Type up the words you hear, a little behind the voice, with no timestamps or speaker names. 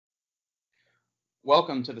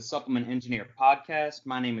Welcome to the Supplement Engineer Podcast.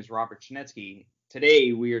 My name is Robert Chinetsky.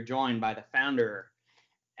 Today we are joined by the founder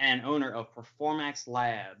and owner of Performax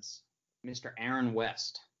Labs, Mr. Aaron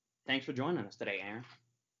West. Thanks for joining us today, Aaron.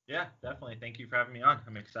 Yeah, definitely. Thank you for having me on.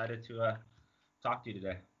 I'm excited to talk to you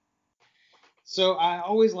today. So I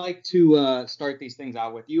always like to start these things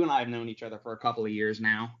out with, you and I have known each other for a couple of years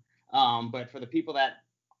now, but for the people that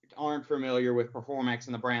aren't familiar with Performax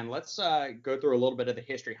and the brand, let's go through a little bit of the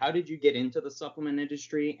history. How did you get into the supplement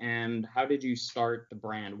industry, and how did you start the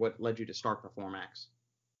brand? What led you to start Performax?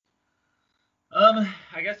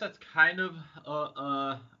 I guess that's kind of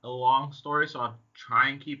a long story, so I'll try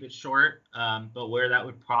and keep it short. But where that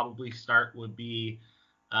would probably start would be,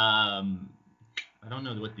 I don't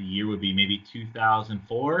know what the year would be, maybe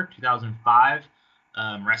 2004, 2005,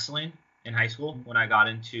 wrestling in high school when I got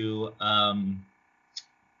into,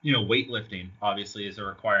 weightlifting obviously is a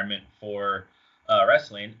requirement for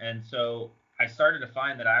wrestling. And so I started to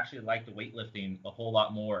find that I actually liked weightlifting a whole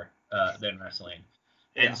lot more than wrestling.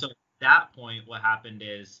 Yeah. And so at that point, what happened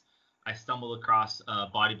is I stumbled across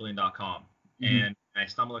bodybuilding.com. And I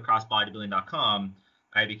stumbled across bodybuilding.com.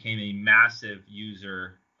 I became a massive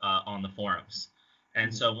user on the forums.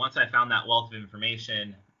 And so once I found that wealth of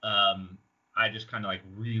information, I just kind of like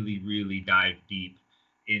really dived deep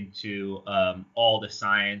into all the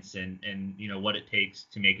science and what it takes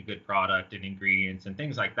to make a good product and ingredients and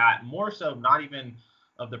things like that. More so, not even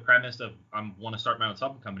of the premise of I want to start my own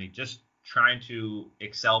supplement company, just trying to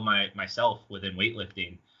excel myself within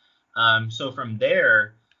weightlifting. So from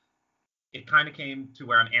there, it kind of came to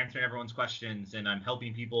where I'm answering everyone's questions and I'm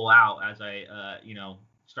helping people out as I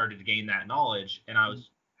started to gain that knowledge. And I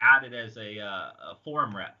was added as a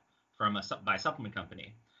forum rep from by a supplement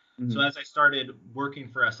company. So as I started working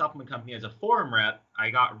for a supplement company as a forum rep,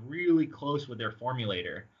 I got really close with their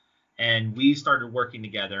formulator, and we started working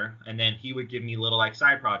together. And then he would give me little like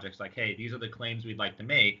side projects, like, hey, these are the claims we'd like to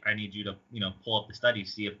make. I need you to pull up the study,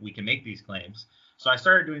 see if we can make these claims. So I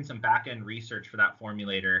started doing some back end research for that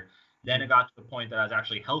formulator. Then it got to the point that I was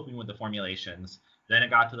actually helping with the formulations. Then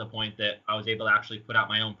it got to the point that I was able to actually put out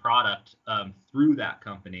my own product through that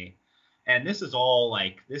company. And this is all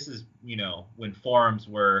when forums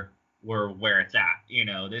were where it's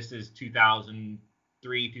at. This is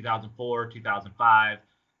 2003, 2004, 2005,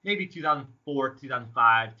 maybe 2004,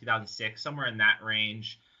 2005, 2006, somewhere in that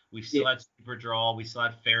range. We still had Superdraw, we still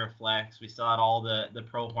had Ferroflex, we still had all the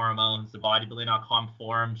pro hormones. The bodybuilding.com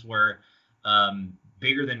forums were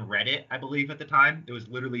bigger than Reddit, I believe, at the time. It was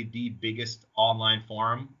literally the biggest online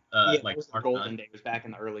forum. It was the golden days back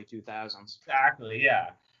in the early 2000s. Exactly,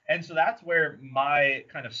 yeah. And so that's where my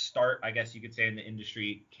kind of start, I guess you could say, in the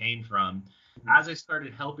industry came from. As I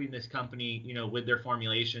started helping this company, with their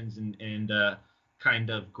formulations and kind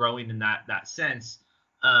of growing in that sense,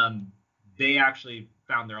 they actually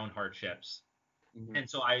found their own hardships. And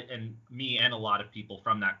so me and a lot of people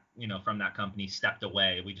from that company stepped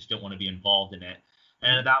away. We just didn't want to be involved in it.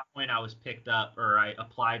 And at that point, I was picked up, or I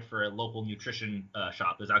applied for a local nutrition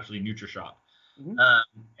shop. It was actually NutriShop.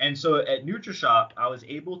 And so at NutriShop, I was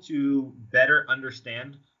able to better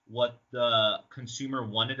understand what the consumer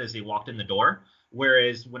wanted as they walked in the door.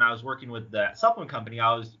 Whereas when I was working with that supplement company,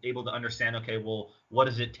 I was able to understand, okay, well, what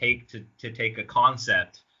does it take to take a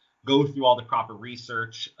concept, go through all the proper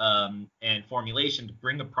research and formulation to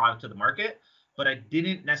bring a product to the market. But I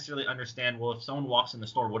didn't necessarily understand, well, if someone walks in the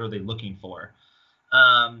store, what are they looking for?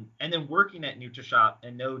 And then working at NutriShop,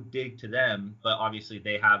 and no dig to them, but obviously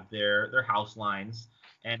they have their house lines,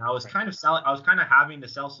 and I was kind of having to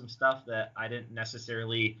sell some stuff that I didn't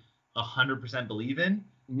necessarily 100% believe in,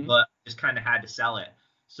 but just kind of had to sell it.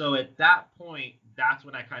 So at that point, that's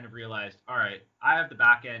when I kind of realized, all right, I have the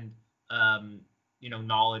back end,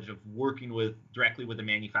 knowledge of working directly with the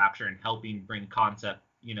manufacturer and helping bring concept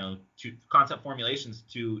formulations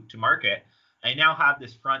to market. I now have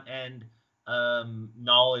this front end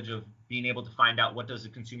knowledge of being able to find out what does the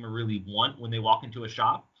consumer really want when they walk into a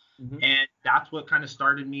shop. And that's what kind of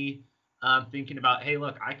started me thinking about, hey,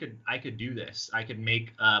 look, I could do this. I could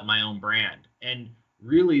make my own brand. And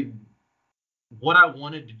really what I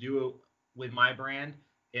wanted to do with my brand,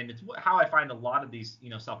 and it's how I find a lot of these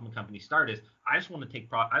supplement companies start, is I just want to make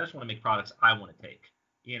products I want to take.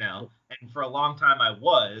 And for a long time I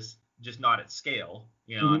was just not at scale.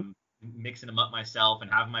 I'm mixing them up myself and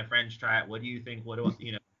having my friends try it. What do you think? What do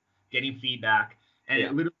getting feedback? And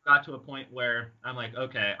it literally got to a point where I'm like,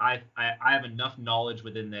 okay, I have enough knowledge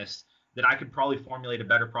within this that I could probably formulate a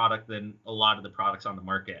better product than a lot of the products on the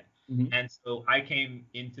market. And so I came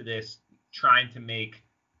into this trying to make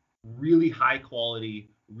really high quality,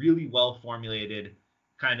 really well formulated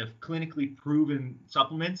kind of clinically proven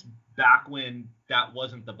supplements back when that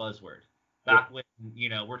wasn't the buzzword. Back when,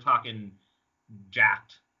 we're talking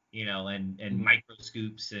jacked, and micro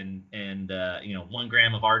scoops and 1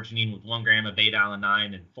 gram of arginine with 1 gram of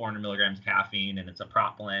beta-alanine and 400 milligrams caffeine, and it's a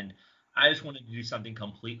prop blend. I just wanted to do something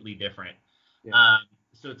completely different. Yeah.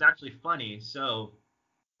 So it's actually funny. So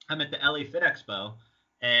I'm at the LA Fit Expo,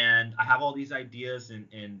 and I have all these ideas,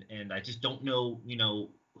 and I just don't know,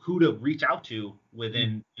 who to reach out to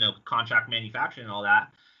within, contract manufacturing and all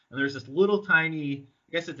that. And there's this little tiny,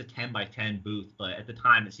 I guess it's a 10 by 10 booth, but at the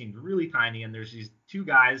time it seemed really tiny. And there's these 2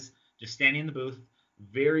 guys just standing in the booth,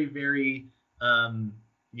 very, very,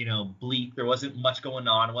 bleak. There wasn't much going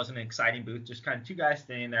on. It wasn't an exciting booth, just kind of 2 guys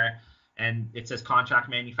standing there. And it says contract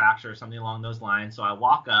manufacturer, something along those lines. So I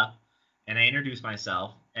walk up and I introduce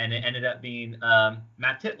myself, and it ended up being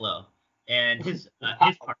Matt Titlow and his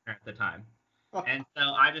partner at the time. And so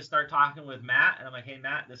I just start talking with Matt, and I'm like, hey,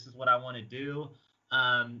 Matt, this is what I want to do.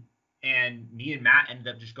 And me and Matt ended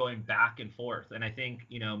up just going back and forth. And I think,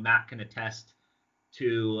 Matt can attest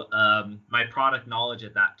to my product knowledge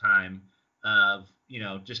at that time of,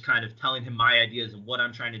 just kind of telling him my ideas of what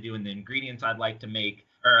I'm trying to do and the ingredients I'd like to make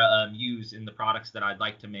or use in the products that I'd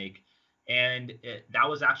like to make. And that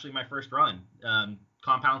was actually my first run.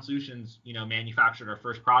 Compound Solutions, manufactured our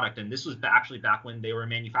first product. And this was actually back when they were a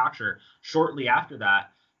manufacturer. Shortly after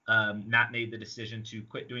that, Matt made the decision to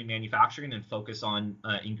quit doing manufacturing and focus on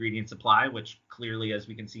ingredient supply, which clearly, as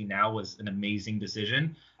we can see now, was an amazing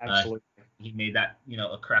decision. Absolutely. He made that,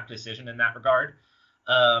 a correct decision in that regard.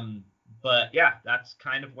 But yeah, that's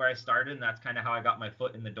kind of where I started, and that's kind of how I got my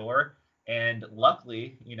foot in the door. And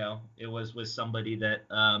luckily, it was with somebody that,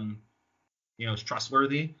 is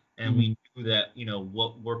trustworthy, and we knew that,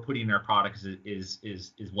 what we're putting in our products is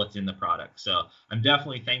what's in the product. So I'm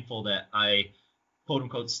definitely thankful that I, quote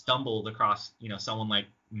unquote, stumbled across, someone like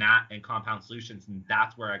Matt and Compound Solutions, and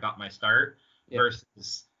that's where I got my start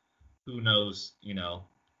versus who knows,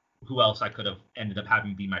 who else I could have ended up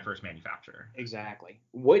having be my first manufacturer. Exactly.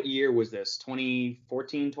 What year was this?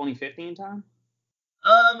 2014, 2015 time?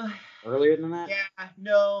 Earlier than that? Yeah,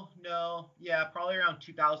 no. Yeah, probably around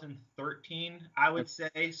 2013, I would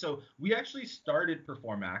say. So we actually started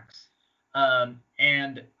Performax,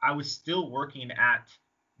 and I was still working at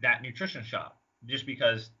that nutrition shop just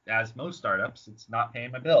because, as most startups, it's not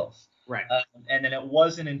paying my bills. Right. And then it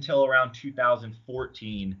wasn't until around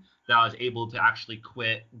 2014 that I was able to actually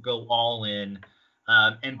quit, go all in,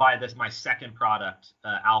 and buy my second product,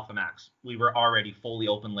 HyperMax. We were already fully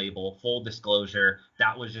open label, full disclosure.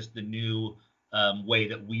 That was just the new way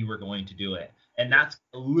that we were going to do it. And that's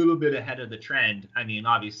a little bit ahead of the trend. I mean,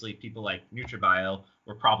 obviously, people like NutriBio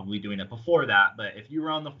were probably doing it before that. But if you were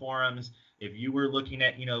on the forums, if you were looking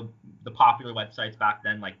at, the popular websites back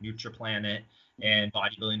then, like NutriPlanet and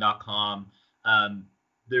bodybuilding.com,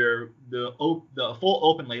 the full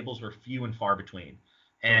open labels were few and far between.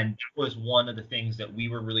 And that was one of the things that we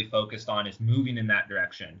were really focused on, is moving in that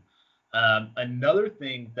direction. Another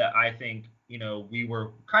thing that I think, we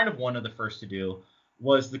were kind of one of the first to do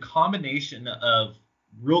was the combination of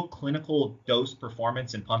real clinical dose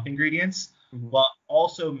performance and pump ingredients, but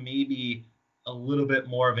also maybe a little bit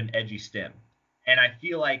more of an edgy stim. And I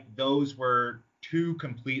feel like those were 2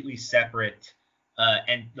 completely separate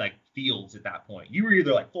and like fields at that point. You were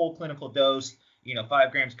either like full clinical dose,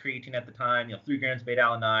 5 grams creatine at the time, 3 grams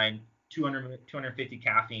beta-alanine, 250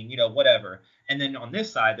 caffeine, whatever. And then on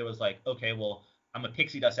this side, there was like, okay, well, I'm a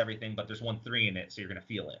pixie dust everything, but there's 1,3 in it, so you're going to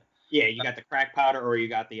feel it. Yeah, you got the crack powder or you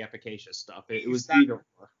got the efficacious stuff. It was either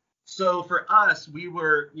or. So for us, we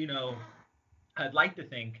were, I'd like to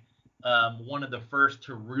think one of the first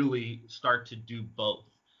to really start to do both.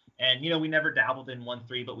 And, we never dabbled in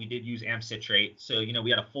 1,3, but we did use amp citrate. So,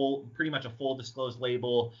 we had pretty much a full disclosed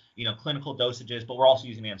label, clinical dosages, but we're also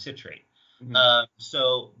using amp citrate.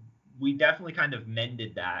 So we definitely kind of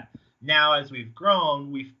mended that. Now, as we've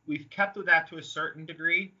grown, we've kept with that to a certain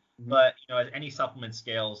degree, but, as any supplement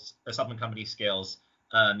company scales,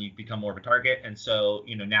 you become more of a target. And so,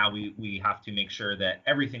 now we have to make sure that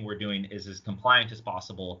everything we're doing is as compliant as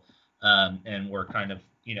possible. And we're kind of,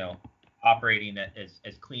 operating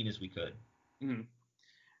as clean as we could.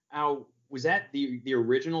 Now, was that the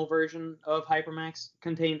original version of HyperMax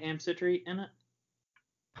contained amp citrate in it?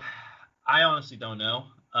 I honestly don't know.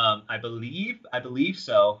 I believe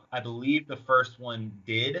so. I believe the first one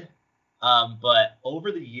did. But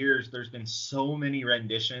over the years, there's been so many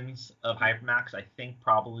renditions of HyperMax. I think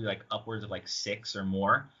probably like upwards of like 6 or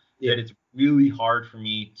more. That it's really hard for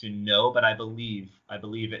me to know. But I believe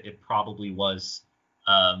it probably was.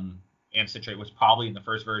 Amp citrate was probably in the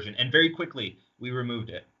first version, and very quickly we removed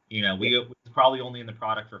it We was probably only in the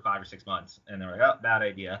product for 5 or 6 months, and they're like, oh, bad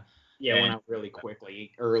idea. Yeah, it went out really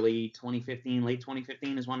quickly. Early 2015, late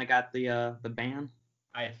 2015 is when it got the ban.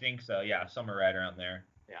 I think so. Yeah, somewhere right around there.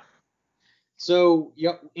 Yeah. So,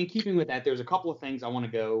 in keeping with that, there's a couple of things I want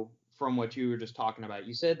to go from what you were just talking about.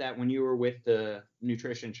 You said that when you were with the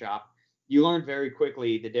nutrition shop, you learned very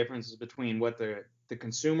quickly the differences between what the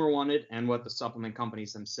consumer wanted and what the supplement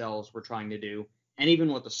companies themselves were trying to do, and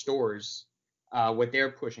even what the stores, what their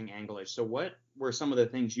pushing angle is. So what were some of the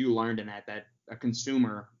things you learned in that a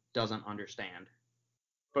consumer doesn't understand,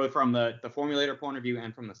 both from the formulator point of view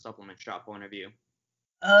and from the supplement shop point of view?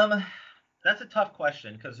 That's a tough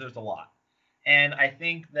question because there's a lot. And I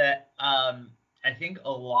think that I think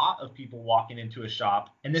a lot of people walking into a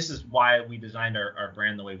shop, and this is why we designed our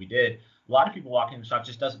brand the way we did. A lot of people walking into the shop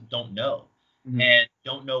just don't know, and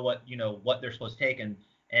don't know what they're supposed to take, and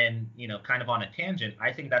kind of on a tangent.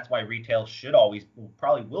 I think that's why retail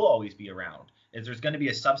probably will always be around. Is there's going to be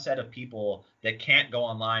a subset of people that can't go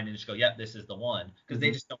online and just go, yep, this is the one, because they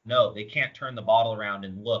just don't know. They can't turn the bottle around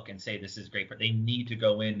and look and say this is great, but they need to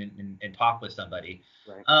go in and talk with somebody.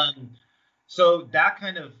 Right. So that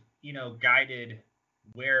kind of guided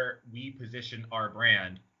where we position our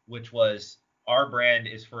brand, which was our brand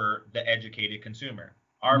is for the educated consumer.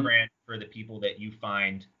 Our brand for the people that you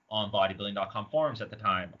find on bodybuilding.com forums at the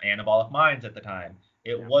time, Anabolic Minds at the time.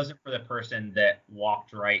 It wasn't for the person that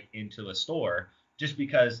walked right into a store, just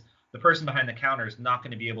because the person behind the counter is not going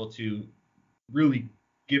to be able to really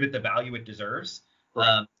give it the value it deserves.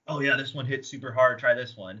 Right. Oh yeah, this one hit super hard. Try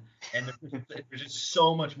this one. And there's just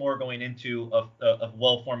so much more going into a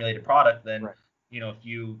well-formulated product than a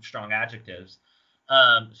few strong adjectives.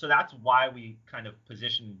 So that's why we kind of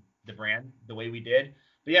positioned the brand the way we did.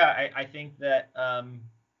 But yeah, I think that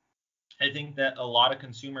a lot of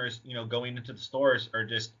consumers, going into the stores are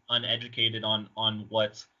just uneducated on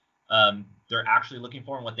what they're actually looking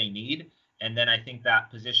for and what they need. And then I think that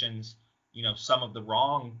positions, some of the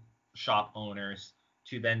wrong shop owners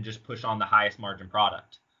to then just push on the highest margin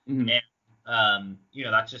product. And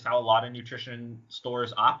that's just how a lot of nutrition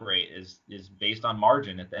stores operate is based on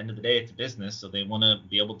margin. At the end of the day, it's a business, so they want to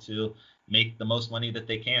be able to make the most money that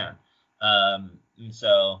they can. And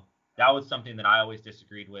so that was something that I always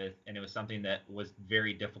disagreed with, and it was something that was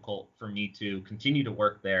very difficult for me to continue to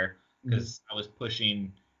work there, because I was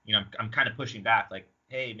pushing, I'm kind of pushing back, like,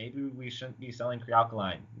 hey, maybe we shouldn't be selling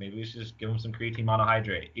Crealkaline. Maybe we should just give them some creatine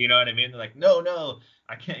monohydrate. You know what I mean? They're like, no,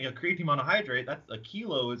 I can't. Creatine monohydrate, that's a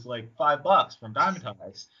kilo is like $5 from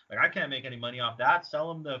Dymatize. Like, I can't make any money off that.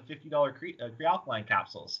 Sell them the $50 Crealkaline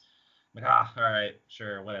capsules. I'm like, all right,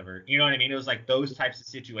 sure, whatever. You know what I mean? It was like those types of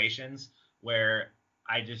situations where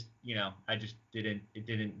I just it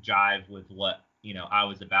didn't jive with what, I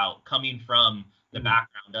was about, coming from the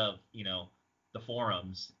background of, the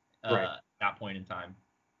forums at that point in time.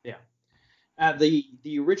 Yeah.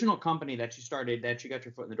 The original company that you started, that you got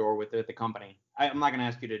your foot in the door with, the company, I'm not going to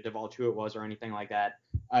ask you to divulge who it was or anything like that.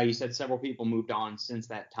 You said several people moved on since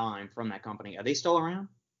that time from that company. Are they still around?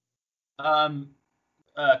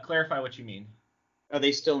 Clarify what you mean. Are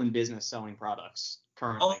they still in business selling products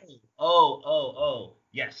currently? Oh.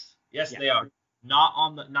 Yes, they are. Not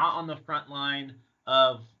on the front line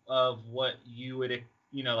of what you would,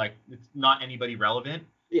 like, it's not anybody relevant.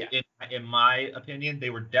 Yeah. In my opinion, they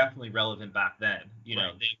were definitely relevant back then.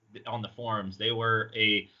 They on the forums, they were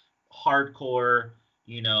a hardcore,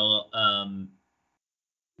 they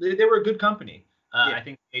were a good company. I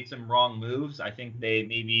think they made some wrong moves. I think they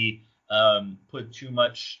maybe put too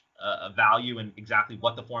much value in exactly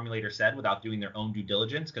what the formulator said without doing their own due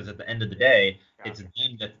diligence, because at the end of the day, it's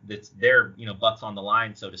them that's their butts on the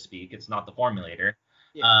line, so to speak. It's not the formulator.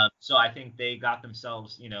 So I think they got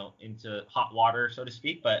themselves into hot water, so to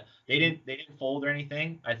speak, but they didn't fold or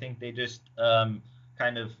anything. I think they just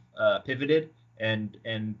kind of pivoted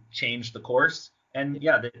and changed the course, and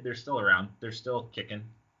they're still around. They're still kicking.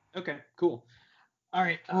 Okay, cool. All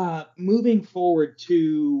right, moving forward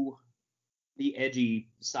to the edgy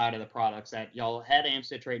side of the products, that y'all had amp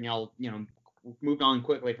citrate and y'all moved on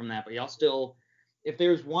quickly from that, but y'all still, if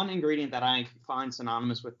there's one ingredient that I find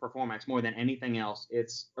synonymous with Performax more than anything else,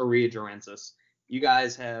 it's Eria Jarensis. You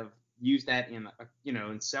guys have used that in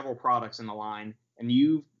in several products in the line, and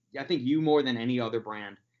I think you more than any other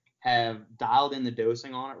brand have dialed in the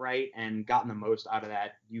dosing on it right and gotten the most out of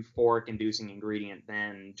that euphoric inducing ingredient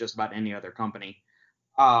than just about any other company.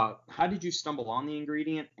 How did you stumble on the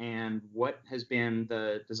ingredient, and what has been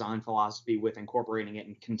the design philosophy with incorporating it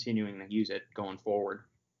and continuing to use it going forward?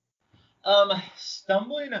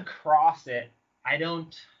 Stumbling across it, I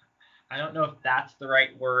don't know if that's the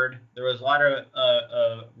right word. There was a lot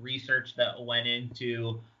of research that went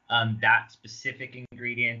into that specific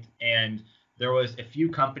ingredient. And there was a few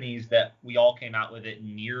companies that we all came out with it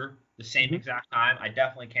near the same exact time. I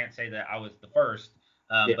definitely can't say that I was the first,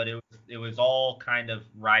 but it was all kind of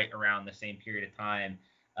right around the same period of time.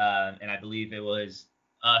 And I believe it was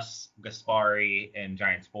us, Gaspari, and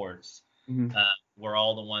Giant Sports were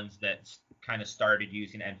all the ones that kind of started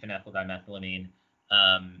using N-phenylethyl dimethylamine,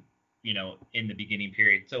 in the beginning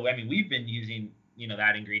period. So, I mean, we've been using,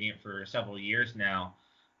 that ingredient for several years now.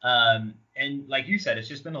 And like you said, it's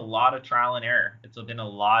just been a lot of trial and error. It's been a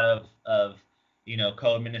lot of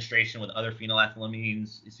co-administration with other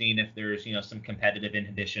phenylethylamines, seeing if there's, some competitive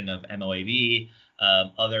inhibition of MOAB,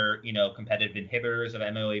 other, competitive inhibitors of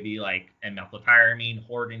MOAB like N-methyltyramine,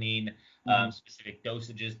 hordenine, specific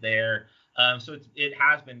dosages there. So it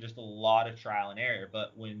has been just a lot of trial and error.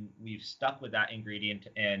 But when we've stuck with that ingredient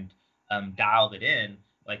and dialed it in,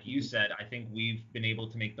 like you said, I think we've been able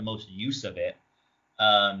to make the most use of it.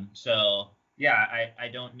 So yeah, I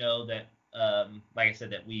don't know that, like I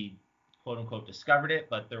said, that we quote unquote discovered it,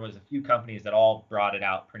 but there was a few companies that all brought it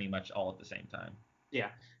out pretty much all at the same time. Yeah.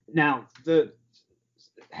 Now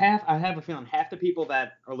I have a feeling half the people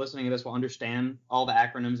that are listening to this will understand all the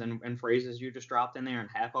acronyms and phrases you just dropped in there, and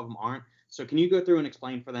half of them aren't. So can you go through and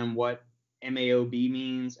explain for them what MAOB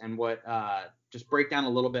means and what, just break down a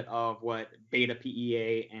little bit of what beta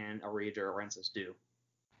PEA and Eria Jarensis do?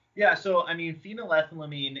 Yeah, so I mean,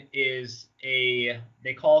 phenylethylamine is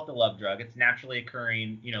they call it the love drug. It's naturally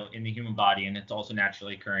occurring, in the human body, and it's also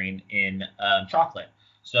naturally occurring in chocolate.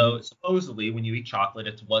 So supposedly, when you eat chocolate,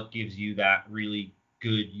 it's what gives you that really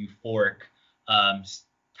good euphoric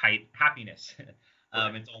type happiness.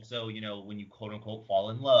 It's also, when you quote unquote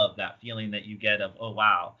fall in love, that feeling that you get of, oh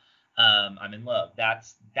wow, I'm in love. That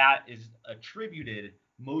is attributed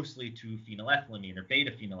mostly to phenylethylamine or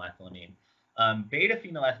beta phenylethylamine. Beta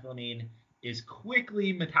phenylethylamine is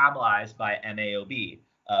quickly metabolized by MAOB,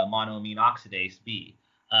 monoamine oxidase B,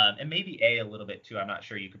 and maybe A a little bit too. I'm not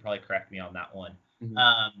sure. You could probably correct me on that one.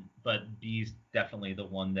 But B is definitely the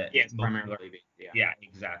one that. Yeah, it's primarily B. Yeah,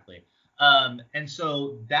 exactly. And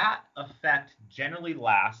so that effect generally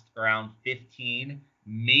lasts around 15,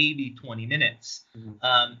 maybe 20 minutes.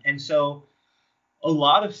 And so a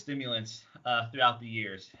lot of stimulants throughout the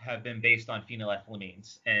years have been based on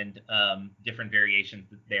phenylethylamines and different variations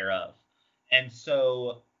thereof. And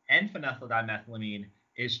so N-phenylethyl dimethylamine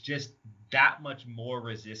is just that much more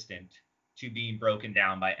resistant to being broken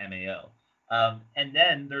down by MAO. And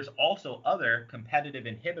then there's also other competitive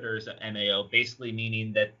inhibitors of MAO, basically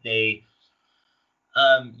meaning that they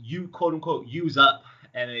you quote unquote use up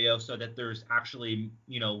MAO so that there's actually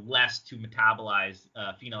less to metabolize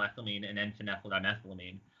phenylethylamine and N-phenylethyl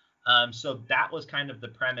dimethylamine. So that was kind of the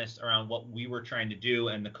premise around what we were trying to do,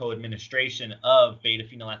 and the co-administration of beta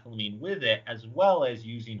phenylethylamine with it, as well as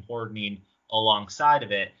using hordenine alongside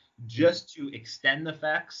of it, just to extend the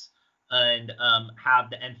effects and have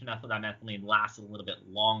the N-phenylethyl dimethylamine last a little bit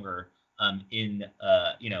longer in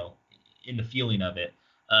the feeling of it.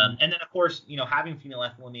 And then of course, having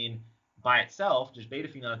phenylethylamine by itself, just beta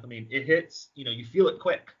phenylethylamine, it hits, you feel it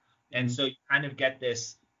quick. And so you kind of get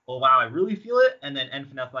this, oh, wow, I really feel it. And then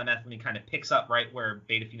N-phenylethyl dimethylamine kind of picks up right where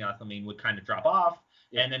beta phenylethylamine would kind of drop off.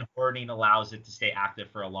 And then hordenine allows it to stay active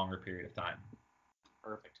for a longer period of time.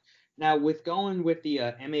 Perfect. Now, with going with the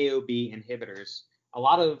MAOB inhibitors, a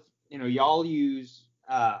lot of, y'all use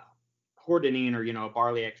hordenine or, a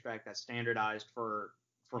barley extract that's standardized for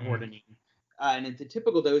hordenine. And the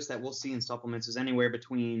typical dose that we'll see in supplements is anywhere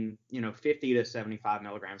between, 50 to 75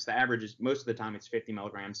 milligrams. The average is, most of the time, it's 50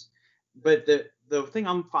 milligrams. But the thing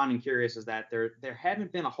I'm finding curious is that there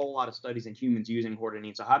haven't been a whole lot of studies in humans using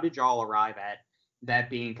hordenine. So how did y'all arrive at that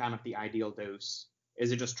being kind of the ideal dose?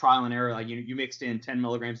 Is it just trial and error? Like you mixed in 10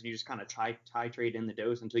 milligrams and you just kind of titrate in the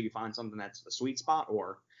dose until you find something that's a sweet spot,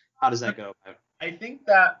 or how does that go? I think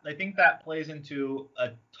that plays into a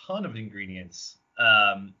ton of ingredients.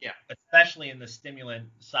 Especially in the stimulant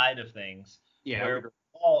side of things. Yeah. Where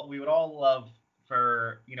we would all love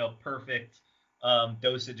for perfect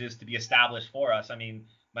dosages to be established for us. I mean,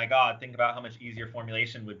 my God, think about how much easier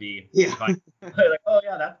formulation would be. Yeah. Like, oh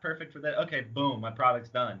yeah, that's perfect for that. Okay, boom, my product's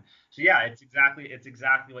done. So yeah, it's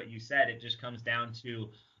exactly what you said. It just comes down to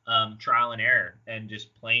trial and error and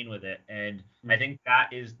just playing with it. And I think that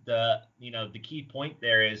is the key point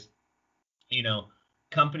there is,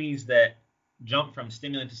 companies that jump from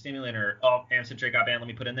stimulant to stimulant, or citrate got banned, let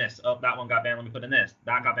me put in this. Oh, that one got banned, let me put in this.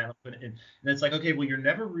 That got banned, let me put it in. And it's like, okay, well, you're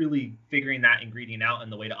never really figuring that ingredient out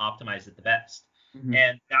and the way to optimize it the best.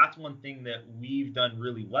 And that's one thing that we've done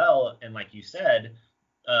really well. And like you said,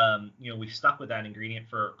 we've stuck with that ingredient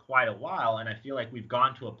for quite a while. And I feel like we've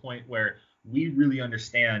gone to a point where we really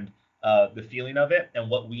understand the feeling of it and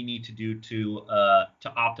what we need to do to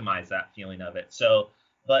optimize that feeling of it. So,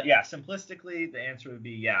 but yeah, simplistically, the answer would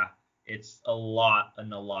be yeah, it's a lot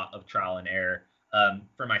of trial and error.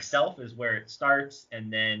 For myself is where it starts,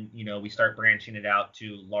 and then we start branching it out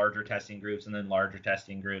to larger testing groups and then larger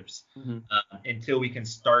testing groups until we can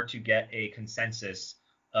start to get a consensus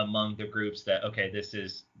among the groups that okay, this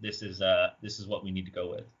is what we need to go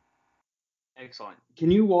with. Excellent.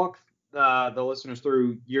 Can you walk the listeners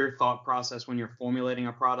through your thought process when you're formulating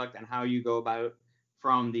a product and how you go about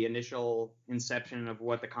from the initial inception of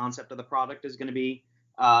what the concept of the product is going to be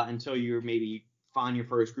until you maybe find your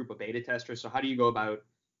first group of beta testers? So how do you go about,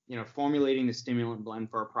 formulating the stimulant blend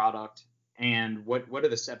for a product, and what are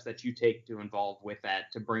the steps that you take to involve with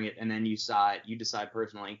that to bring it, and then you decide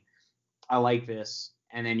personally, I like this,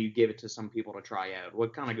 and then you give it to some people to try out?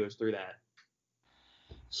 What kind of goes through that?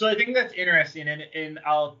 So I think that's interesting, and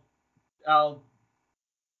I'll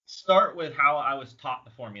start with how I was taught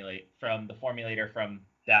to formulate from the formulator from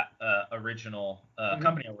that original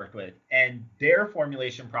company I worked with. And their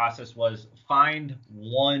formulation process was find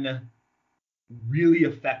one really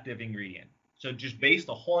effective ingredient. So just base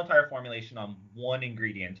the whole entire formulation on one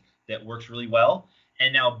ingredient that works really well,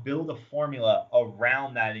 and now build a formula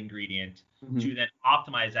around that ingredient to then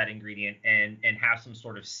optimize that ingredient and have some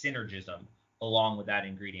sort of synergism along with that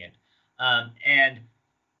ingredient. And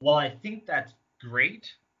while I think that's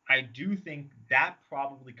great, I do think that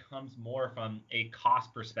probably comes more from a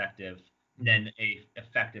cost perspective than a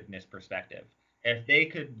effectiveness perspective. If they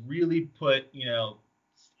could really put,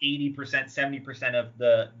 80%, 70% of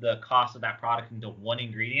the cost of that product into one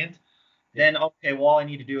ingredient, then okay, well, all I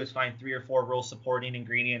need to do is find 3 or 4 real supporting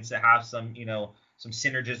ingredients that have some, some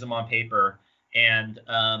synergism on paper, and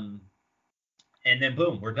then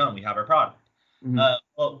boom, we're done. We have our product.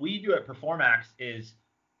 What we do at Performax is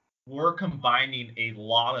we're combining a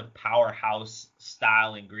lot of powerhouse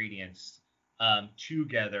style ingredients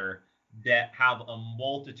together that have a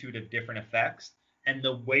multitude of different effects. And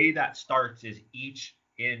the way that starts is each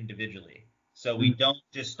individually. So we don't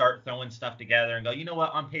just start throwing stuff together and go, you know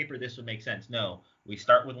what, on paper, this would make sense. No, we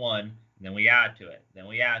start with one, and then we add to it, then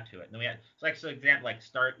we add to it, and then we add. It's like, so example, like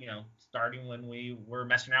starting when we were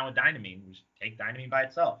messing around with dynamine, we just take dynamine by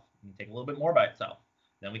itself and take a little bit more by itself.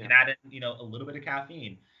 Then we can add in, a little bit of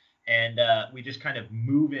caffeine. And we just kind of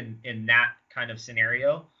move in that kind of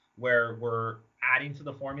scenario where we're adding to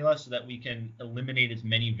the formula so that we can eliminate as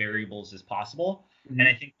many variables as possible. And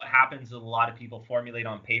I think what happens is a lot of people formulate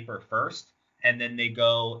on paper first, and then they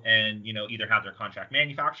go and, either have their contract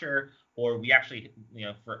manufacturer, or we actually,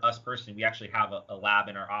 for us personally, we actually have a lab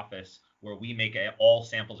in our office where we make all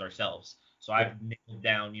samples ourselves. So I've nailed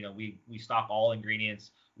down, we stock all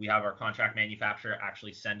ingredients. We have our contract manufacturer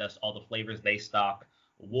actually send us all the flavors they stock.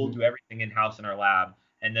 We'll do everything in-house in our lab.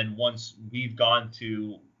 And then once we've gone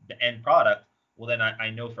to the end product, well, then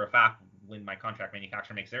I know for a fact when my contract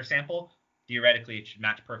manufacturer makes their sample, theoretically it should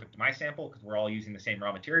match perfect to my sample because we're all using the same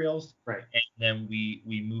raw materials. Right. And then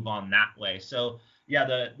we move on that way. So yeah,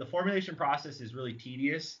 the formulation process is really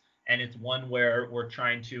tedious, and it's one where we're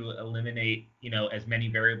trying to eliminate, as many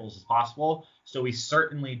variables as possible. So we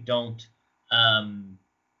certainly don't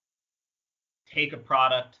take a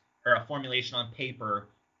product or a formulation on paper,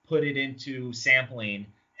 put it into sampling,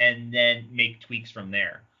 and then make tweaks from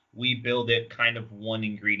there. We build it kind of one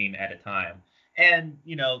ingredient at a time. And,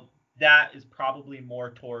 that is probably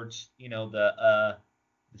more towards, the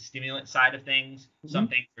stimulant side of things. Some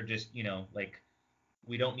things are just, like,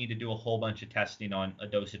 we don't need to do a whole bunch of testing on a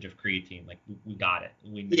dosage of creatine. Like, we got it.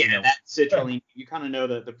 That's citrulline. You kind of know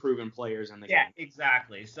the proven players in the game. Yeah,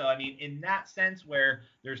 exactly. So, I mean, in that sense where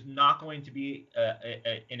there's not going to be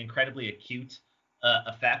an incredibly acute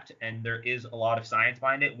effect, and there is a lot of science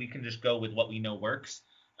behind it, we can just go with what we know works.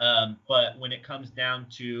 But when it comes down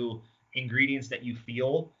to ingredients that you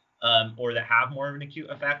feel or that have more of an acute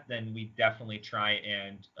effect, then we definitely try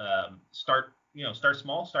and start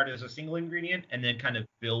small, start as a single ingredient, and then kind of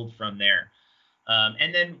build from there.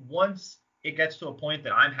 And then once it gets to a point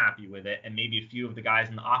that I'm happy with it, and maybe a few of the guys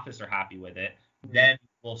in the office are happy with it, then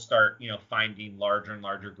we'll start, finding larger and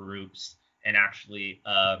larger groups and actually,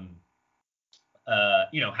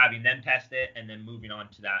 having them test it, and then moving on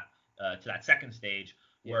to that second stage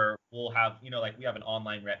where we'll have, like we have an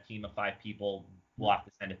online rep team of 5 people. We'll have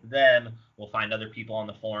to send it to them. We'll find other people on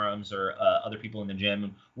the forums or other people in the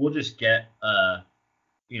gym. We'll just get,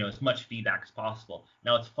 as much feedback as possible.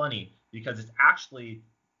 Now, it's funny because it's actually,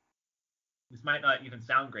 this might not even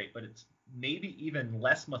sound great, but it's maybe even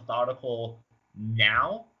less methodical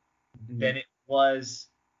now than it was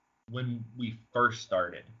when we first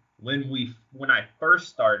started. When I first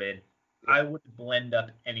started, I would blend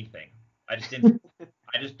up anything. I just didn't.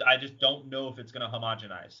 I just don't know if it's gonna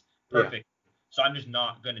homogenize perfect. So I'm just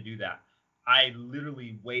not gonna do that. I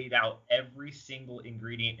literally weighed out every single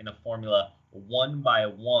ingredient in a formula one by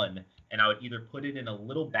one, and I would either put it in a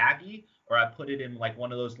little baggie or I put it in like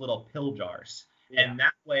one of those little pill jars. Yeah. And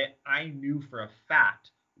that way I knew for a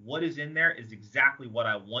fact what is in there is exactly what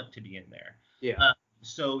I want to be in there. Yeah.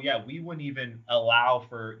 So yeah, we wouldn't even allow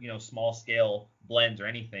for, small scale blends or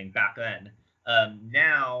anything back then.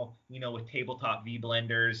 Now, with tabletop V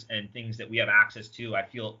blenders and things that we have access to, I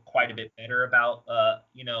feel quite a bit better about,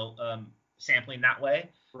 sampling that way.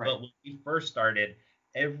 Right. But when we first started,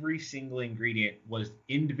 every single ingredient was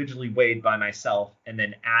individually weighed by myself and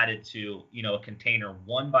then added to, a container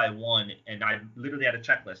one by one. And I literally had a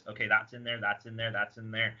checklist. Okay, that's in there, that's in there, that's in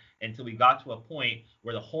there, until we got to a point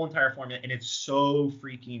where the whole entire formula, and it's so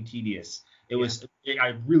freaking tedious.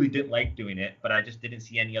 I really didn't like doing it, but I just didn't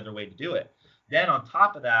see any other way to do it. Then on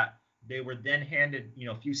top of that, they were then handed,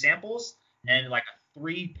 a few samples and like a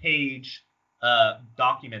 3-page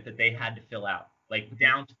document that they had to fill out, like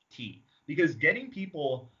down to the T. Because getting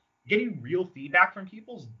real feedback from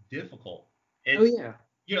people is difficult.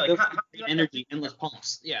 Energy, endless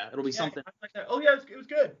pumps. Yeah, it'll be something. Like that. Oh yeah, it was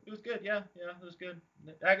good. It was good. Yeah, it was good.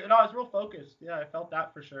 I was real focused. Yeah, I felt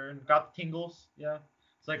that for sure, and got the tingles. Yeah,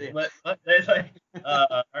 it's like it's like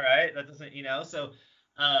all right, that doesn't So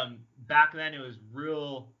back then it was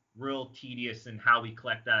real tedious in how we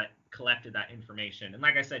collected that information. And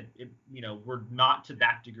like I said, we're not to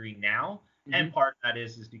that degree now. Mm-hmm. And part of that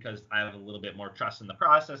is because I have a little bit more trust in the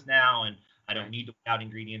process now, and I don't need to weigh out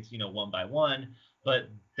ingredients, one by one. But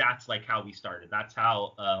that's like how we started. That's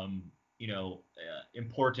how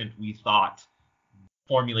important we thought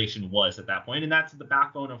formulation was at that point, and that's the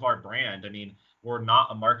backbone of our brand. I mean, we're not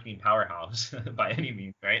a marketing powerhouse by any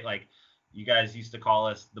means, right? Like you guys used to call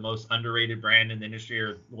us the most underrated brand in the industry,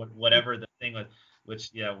 or whatever the thing was. Which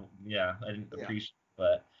I didn't appreciate,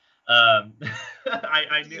 but.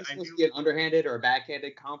 I knew get underhanded or a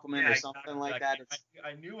backhanded compliment or something like that.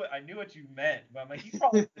 I knew what you meant, but I'm like, you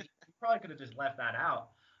probably could have just left that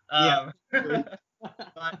out. But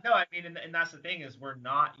no, I mean, and that's the thing is we're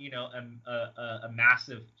not, a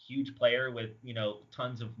massive, huge player with,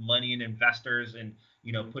 tons of money and investors and,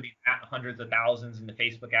 putting hundreds of thousands into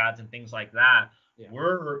Facebook ads and things like that. Yeah.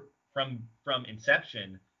 We're from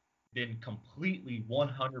inception been completely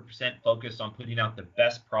 100% focused on putting out the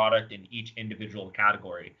best product in each individual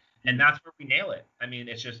category. And that's where we nail it. I mean,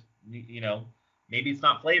 it's just, maybe it's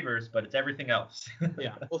not flavors, but it's everything else.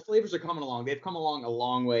 Yeah. Well, flavors are coming along. They've come along a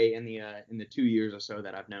long way in the 2 years or so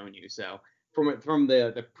that I've known you. So from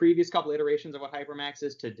the previous couple iterations of what HyperMax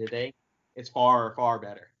is to today, it's far, far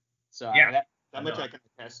better. So that much I can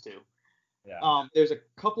attest to. Yeah. There's a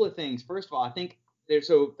couple of things. First of all, I think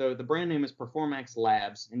the brand name is Performax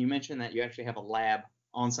Labs, and you mentioned that you actually have a lab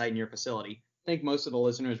on site in your facility. I think most of the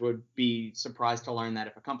listeners would be surprised to learn that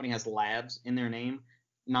if a company has labs in their name,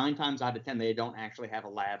 9 times out of 10 they don't actually have a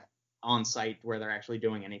lab on site where they're actually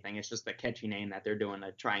doing anything. It's just the catchy name that they're doing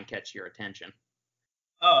to try and catch your attention.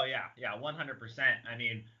 Oh yeah, 100%. I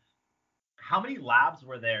mean, how many labs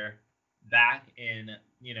were there back in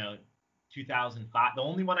 2005? The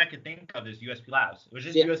only one I could think of is USP Labs. It was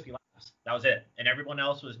just USP Labs. That was it. And everyone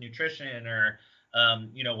else was nutrition or,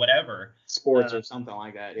 whatever. Sports or something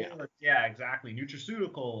like that. Yeah. Yeah, exactly.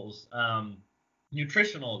 Nutraceuticals,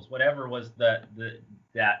 nutritionals, whatever was that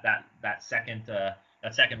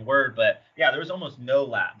second word. But yeah, there was almost no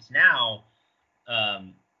labs. Now,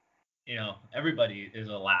 everybody is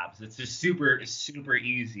a labs. It's just super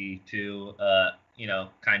easy to,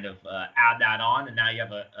 kind of add that on. And now you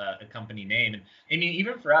have a company name. And I mean,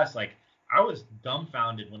 even for us, like, I was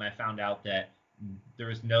dumbfounded when I found out that there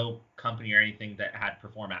was no company or anything that had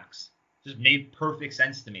Performax. It just made perfect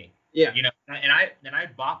sense to me. Yeah. And I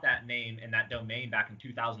bought that name and that domain back in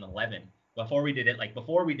 2011 before we did it, like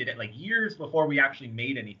years before we actually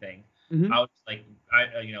made anything. Mm-hmm. I was like,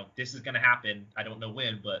 this is going to happen. I don't know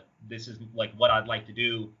when, but this is like what I'd like to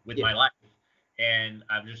do with my life. And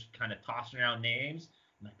I'm just kind of tossing around names.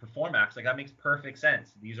 Like Performax, like that makes perfect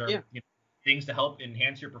sense. These are things to help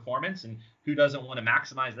enhance your performance, and who doesn't want to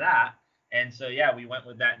maximize that? And so we went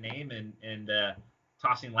with that name, and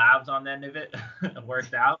tossing labs on the end of it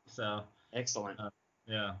worked out. So excellent.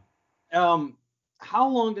 How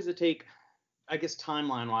long does it take, I guess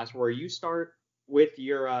timeline wise, where you start with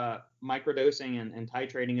your microdosing and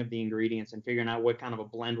titrating of the ingredients and figuring out what kind of a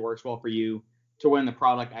blend works well for you to when the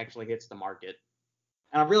product actually hits the market?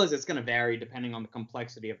 And I realize it's going to vary depending on the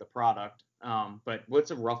complexity of the product. But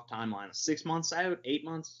what's a rough timeline? 6 months out, 8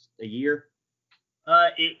 months, a year?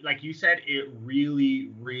 It like you said, it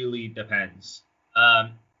really, really depends.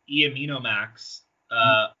 Um, Max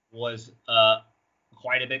was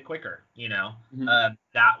quite a bit quicker. Mm-hmm.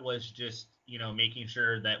 That was just making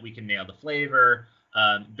sure that we can nail the flavor.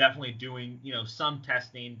 Definitely doing some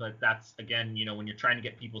testing, but that's again when you're trying to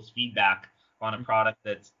get people's feedback on a product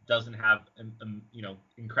that doesn't have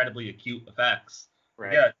incredibly acute effects.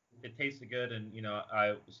 Right. Yeah, it tasted good, and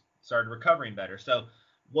I started recovering better. So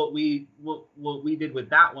what we did with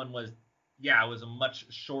that one was, yeah, it was a much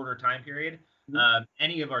shorter time period. Mm-hmm.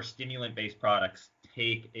 Any of our stimulant based products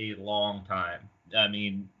take a long time. I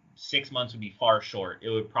mean, 6 months would be far short. It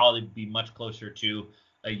would probably be much closer to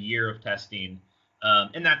a year of testing.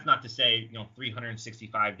 And that's not to say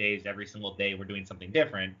 365 days every single day we're doing something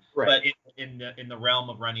different. Right. But in the realm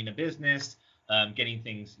of running a business, getting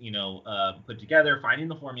things put together, finding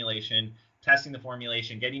the formulation, testing the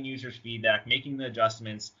formulation, getting users' feedback, making the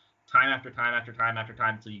adjustments, time after time after time after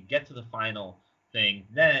time until you get to the final thing.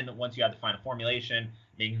 Then once you have the final formulation,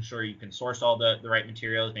 making sure you can source all the right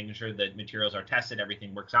materials, making sure that materials are tested,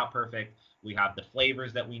 everything works out perfect. We have the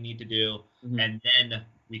flavors that we need to do, Mm-hmm. and then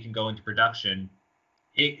we can go into production.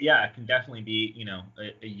 It can definitely be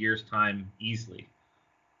a year's time easily.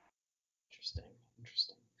 Interesting.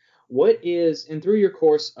 Interesting. What is, and through your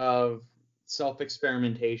course of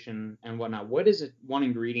self-experimentation and whatnot, what is it, one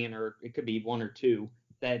ingredient, or it could be one or two,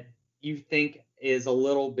 that you think is a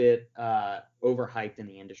little bit overhyped in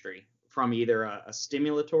the industry from either a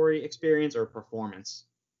stimulatory experience or performance?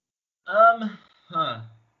 Um, huh.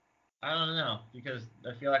 I don't know because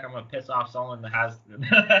I feel like I'm gonna piss off someone that has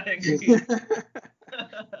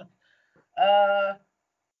uh,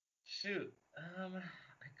 shoot. I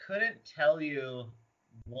couldn't tell you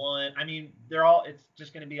one. I mean, they're all. It's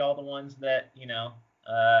just gonna be all the ones that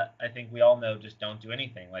I think we all know just don't do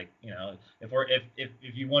anything. Like if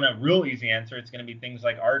you want a real easy answer, it's gonna be things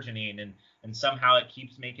like arginine, and somehow it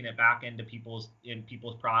keeps making it back into people's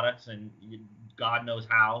products, and God knows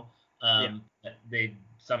how. Yeah. They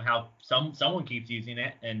somehow someone keeps using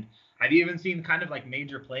it, and I've even seen kind of like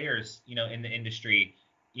major players in the industry,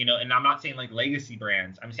 and I'm not saying like legacy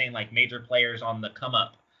brands. I'm saying like major players on the come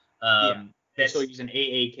up. Yeah. They're still That's using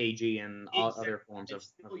AAKG and exactly, other forms it's of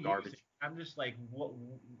still using. garbage. I'm just like, what?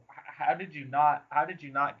 How did you not? How did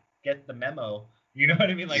you not get the memo? You know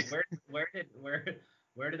what I mean? Like, where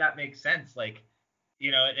did that make sense? Like,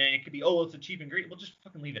 and it could be, oh, it's a cheap ingredient. Well, just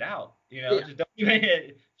fucking leave it out. Yeah. Just don't make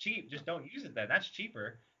it cheap. Just don't use it then. That's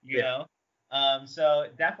cheaper. Yeah. So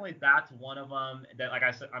definitely that's one of them that, like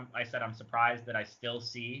I said, I'm surprised that I still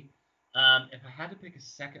see. If I had to pick a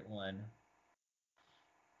second one,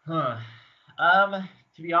 huh?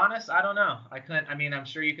 To be honest, I don't know. I couldn't. I mean, I'm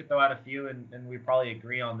sure you could throw out a few, and we probably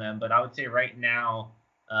agree on them. But I would say right now,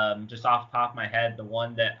 just off the top of my head, the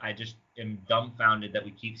one that I just am dumbfounded that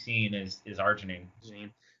we keep seeing is arginine.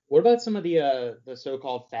 What about some of the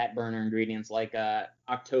so-called fat burner ingredients like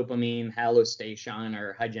octopamine, halostation,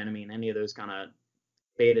 or hygenamine? Any of those kind of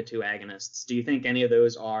beta 2 agonists? Do you think any of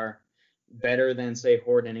those are better than say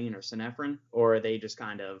hordenine or synephrine, or are they just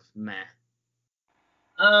kind of meh?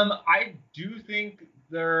 I do think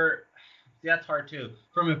they're. That's hard too.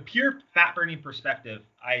 From a pure fat burning perspective,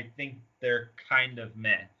 I think they're kind of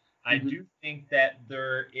meh. I Mm-hmm. do think that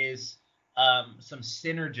there is some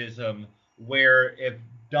synergism where, if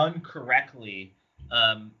done correctly,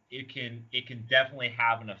 it can definitely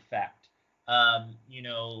have an effect.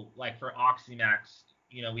 Like for Oxymax,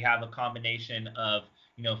 we have a combination of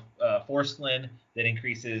forskolin that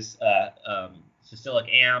increases salicylic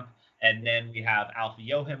amp, and then we have alpha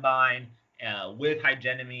yohimbine with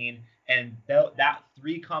hygenamine, and that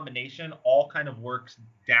three combination all kind of works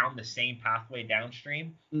down the same pathway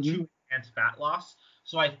downstream Mm-hmm. to enhance fat loss.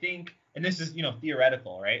 So I think, and this is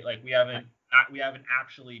theoretical, right? Like we haven't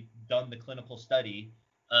actually done the clinical study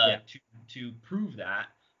Yeah. to prove that,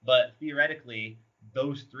 but theoretically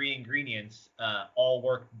those three ingredients all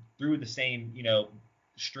work through the same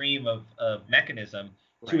stream of mechanism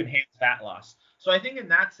to Right. enhance fat loss. So I think in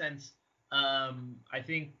that sense, I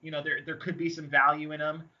think there could be some value in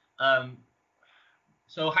them. Um,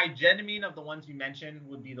 so hygenamine of the ones you mentioned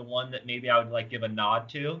would be the one that maybe I would like give a nod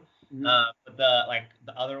to. Mm-hmm. But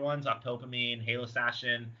the other ones, octopamine,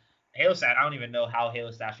 halostat, I don't even know how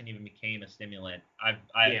halostat even became a stimulant. Yeah.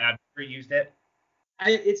 I've never used it.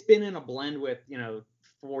 It's been in a blend with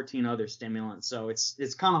 14 other stimulants, so it's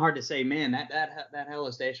kind of hard to say. Man, that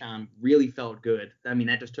halostation really felt good. I mean,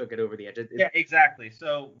 that just took it over the edge. Yeah, exactly.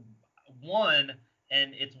 So one,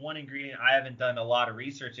 and it's one ingredient I haven't done a lot of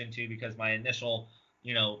research into because my initial,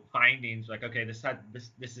 findings like, okay, this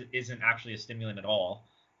isn't actually a stimulant at all.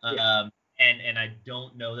 Yeah. and I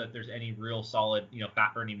don't know that there's any real solid,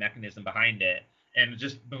 fat burning mechanism behind it, and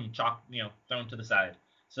just boom, chalk, thrown to the side.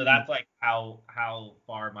 So that's like how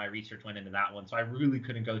far my research went into that one. So I really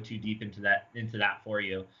couldn't go too deep into that for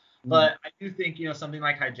you. But I do think, something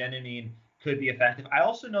like hygenamine could be effective. I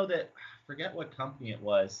also know that, I forget what company it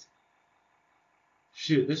was.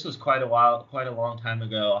 Shoot, this was quite a long time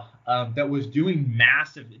ago. That was doing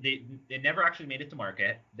massive. They never actually made it to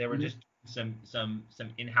market. They were just some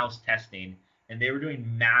in-house testing, and they were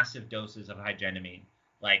doing massive doses of hygenamine,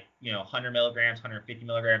 like 100 milligrams, 150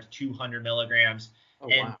 milligrams, 200 milligrams,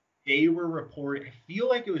 and wow. they were reporting. I feel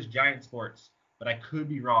like it was Giant Sports, but I could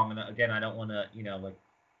be wrong. And again, I don't want to like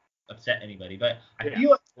upset anybody, but I feel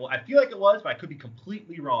like it was, but I could be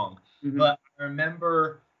completely wrong. But I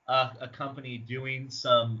remember a company doing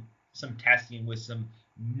some testing with some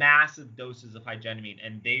massive doses of hygenamine,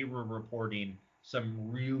 and they were reporting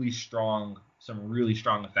some really strong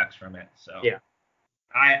effects from it. So yeah,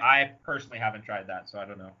 I personally haven't tried that, so I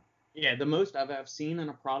don't know. Yeah, the most I've seen in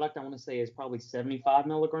a product, I want to say, is probably 75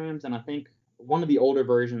 milligrams, and I think one of the older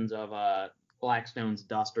versions of Blackstone's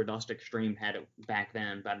Dust or Dust Extreme had it back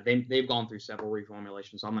then, but they've gone through several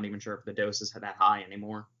reformulations, so I'm not even sure if the doses are that high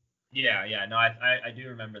anymore. Yeah, no, I do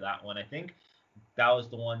remember that one. I think that was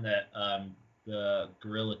the one that the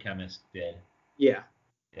Gorilla Chemist did. Yeah.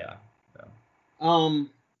 Yeah. So.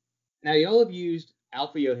 Now y'all have used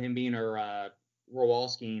alpha-yohimbine or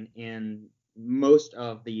rowalskine in most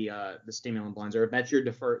of the stimulant blends, or if that's your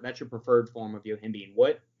preferred form of yohimbine.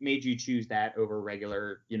 What made you choose that over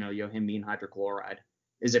regular, yohimbine hydrochloride?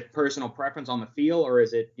 Is it personal preference on the feel, or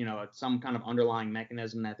is it, some kind of underlying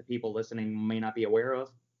mechanism that the people listening may not be aware of?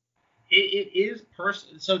 It is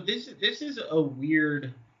So this is a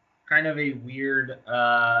weird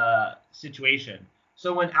situation.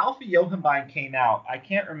 So when alpha yohimbine came out, I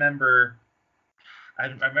can't remember.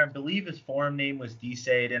 I believe his forum name was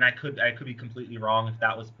DSAID, and I could be completely wrong if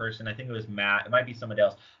that was the person. I think it was Matt. It might be somebody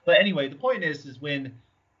else. But anyway, the point is when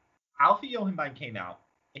alpha yohimbine came out,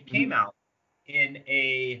 it came out in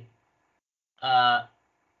a 30.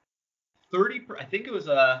 I think it was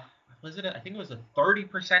a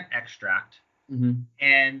 30% extract,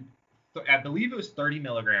 and I believe it was 30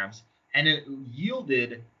 milligrams, and it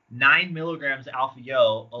yielded 9 milligrams alpha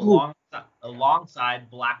yo alongside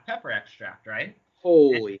black pepper extract, right?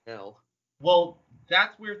 Holy hell! Well,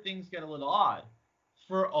 that's where things get a little odd.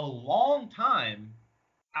 For a long time,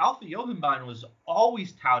 alpha yohimbine was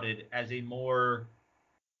always touted as a more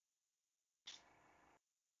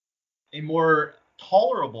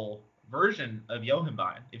tolerable version of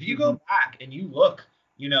yohimbine. If you go back and you look,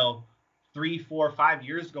 3, 4, 5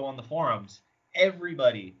 years ago on the forums,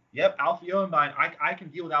 everybody, yep, alpha yohimbine, I can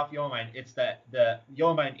deal with alpha yohimbine. It's the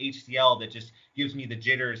yohimbine HCl that just gives me the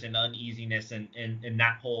jitters and uneasiness and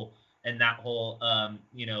that whole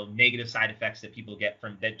negative side effects that people get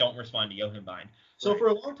from that don't respond to yohimbine. So for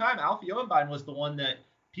a long time, alpha yohimbine was the one that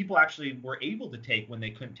people actually were able to take when they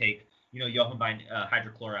couldn't take yohimbine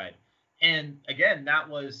hydrochloride. And again, that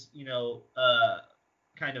was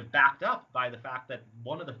kind of backed up by the fact that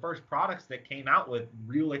one of the first products that came out with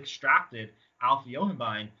real extracted alpha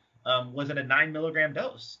yohimbine was at a 9 milligram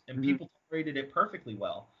dose, and people tolerated it perfectly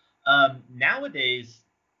well. Nowadays,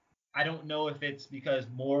 I don't know if it's because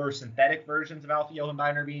more synthetic versions of alpha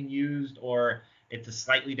yohimbine are being used, or it's a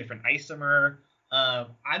slightly different isomer.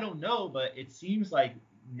 I don't know, but it seems like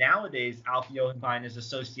nowadays alpha yohimbine is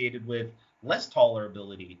associated with less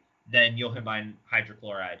tolerability than yohimbine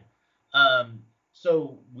hydrochloride.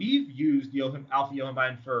 So we've used alpha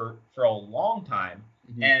yohimbine for a long time,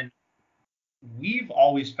 and we've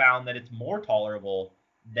always found that it's more tolerable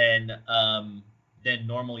than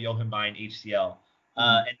normal yohimbine HCl,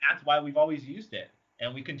 and that's why we've always used it,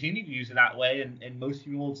 and we continue to use it that way, and most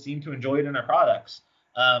people seem to enjoy it in our products.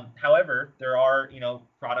 However, there are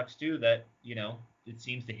products too that it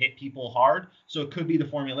seems to hit people hard, so it could be the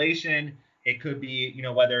formulation. It could be,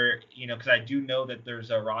 whether, because I do know that there's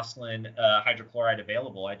a Rosslyn hydrochloride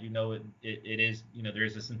available. I do know it is,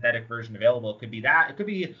 there's a synthetic version available. It could be that. It could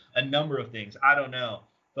be a number of things. I don't know.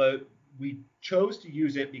 But we chose to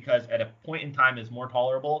use it because at a point in time it's more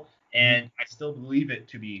tolerable, and I still believe it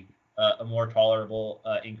to be a more tolerable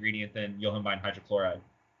ingredient than yohimbine hydrochloride.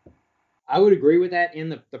 I would agree with that. In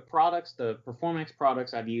the products, the Performax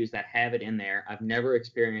products I've used that have it in there, I've never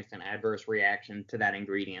experienced an adverse reaction to that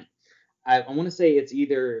ingredient. I want to say it's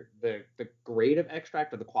either the grade of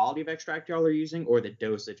extract or the quality of extract y'all are using, or the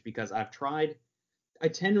dosage, because I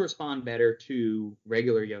tend to respond better to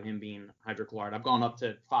regular yohimbine hydrochloride. I've gone up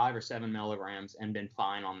to 5 or 7 milligrams and been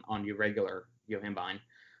fine on your regular yohimbine.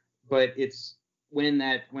 But it's when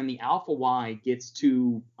the alpha Y gets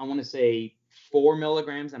to, I want to say 4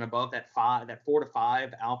 milligrams and above that 4 to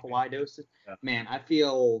 5 alpha Y doses, man, I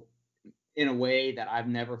feel in a way that I've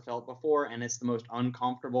never felt before, and it's the most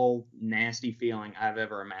uncomfortable, nasty feeling I've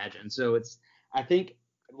ever imagined. So I think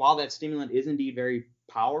while that stimulant is indeed very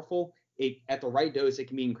powerful, at the right dose, it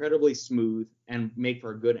can be incredibly smooth and make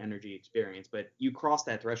for a good energy experience. But you cross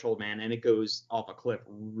that threshold, man, and it goes off a cliff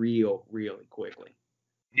really quickly.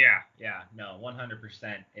 Yeah, no,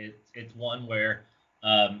 100%. It's one where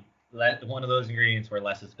one of those ingredients where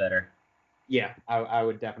less is better. Yeah, I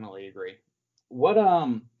would definitely agree. What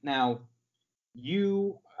now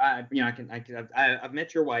I've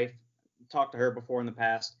met your wife, talked to her before in the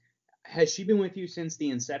past. Has she been with you since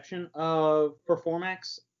the inception of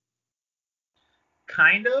Performax?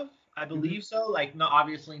 Kind of, I believe so. Like, no,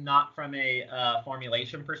 obviously not from a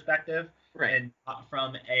formulation perspective, Right. and not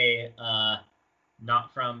from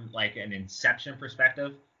like an inception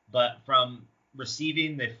perspective, but from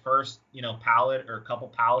receiving the first, pallet or couple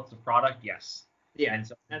pallets of product, yes. Yeah. And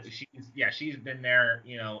so she's been there,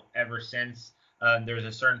 ever since. There was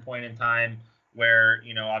a certain point in time where,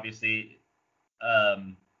 obviously,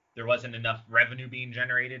 there wasn't enough revenue being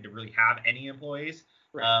generated to really have any employees.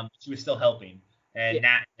 Right. She was still helping. And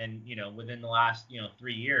Yeah. within the last,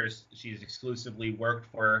 3 years, she's exclusively worked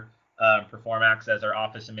for Performax as our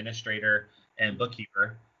office administrator and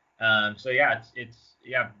bookkeeper. So yeah, it's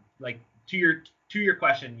like to your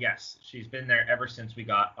question, yes, she's been there ever since we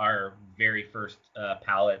got our very first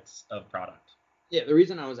pallets of product. Yeah. The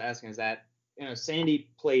reason I was asking is that Sandy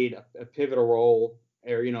played a pivotal role,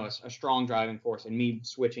 or a strong driving force in me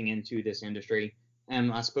switching into this industry.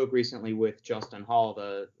 And I spoke recently with Justin Hall,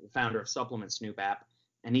 the founder of Supplement Snoop app,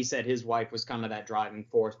 and he said his wife was kind of that driving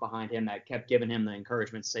force behind him that kept giving him the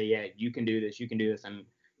encouragement to say, yeah, you can do this, you can do this. And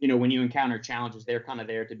when you encounter challenges, they're kind of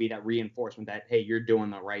there to be that reinforcement that, hey, you're doing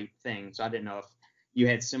the right thing. So I didn't know if you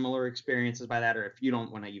had similar experiences by that, or if you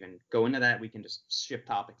don't want to even go into that, we can just shift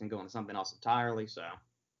topics and go into something else entirely. So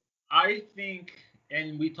I think,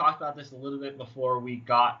 and we talked about this a little bit before we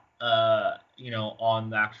got, on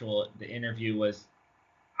the interview, was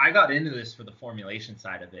I got into this for the formulation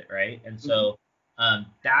side of it, right? And so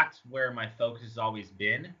that's where my focus has always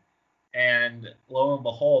been. And lo and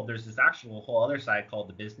behold, there's this actual whole other side called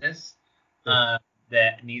the business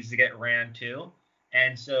that needs to get ran too.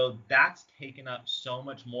 And so that's taken up so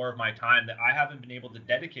much more of my time that I haven't been able to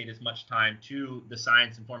dedicate as much time to the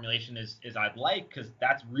science and formulation as I'd like, because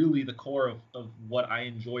that's really the core of what I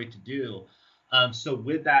enjoy to do. So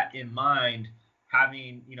with that in mind,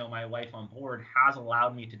 having my wife on board has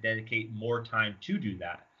allowed me to dedicate more time to do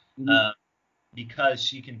that, because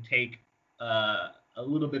she can take a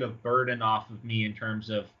little bit of burden off of me in terms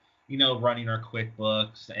of running our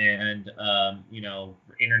QuickBooks and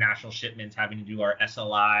international shipments, having to do our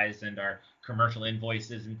SLIs and our commercial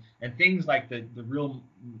invoices and things like the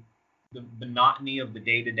monotony of the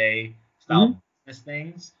day-to-day style business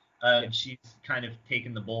things. She's kind of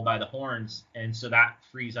taken the bull by the horns, and so that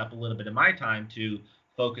frees up a little bit of my time to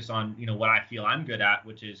focus on what I feel I'm good at,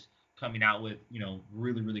 which is coming out with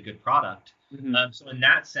really good product. So in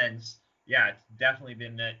that sense, yeah, it's definitely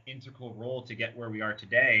been an integral role to get where we are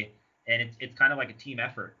today. And it's kind of like a team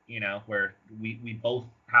effort, where we both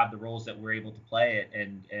have the roles that we're able to play it,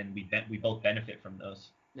 and we both benefit from those.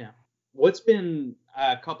 Yeah. What's been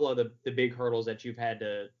a couple of the big hurdles that you've had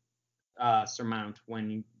to surmount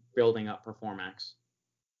when building up Performax?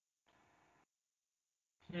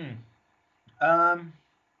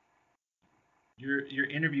 Your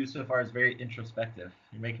interview so far is very introspective.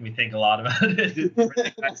 You're making me think a lot about it.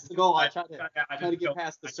 That's the goal. I try to get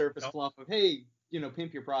past the surface fluff of, hey,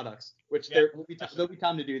 pimp your products, which there'll be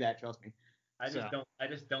time to do that. Trust me. I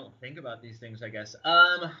just don't think about these things, I guess.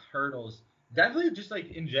 Hurdles. Definitely just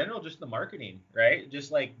like in general, just the marketing, right?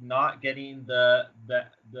 Just like not getting the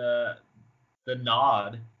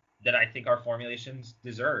nod that I think our formulations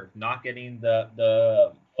deserve, not getting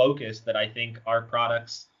the focus that I think our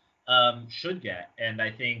products should get. And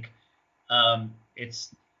I think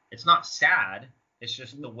it's not sad. It's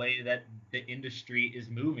just the way that the industry is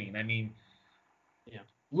moving. I mean,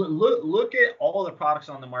 look at all the products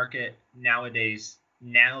on the market nowadays.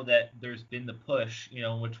 Now that there's been the push,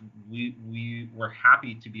 which we were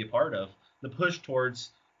happy to be a part of, the push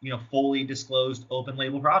towards fully disclosed open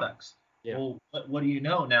label products. Yeah. Well, what do you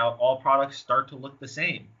know? Now all products start to look the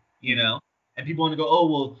same, and people want to go, oh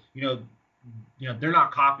well, they're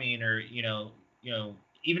not copying, or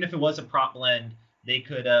even if it was a prop blend, they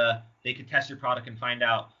could test your product and find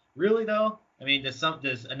out. Really though, I mean, does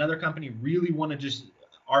another company really want to just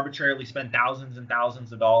arbitrarily spend thousands and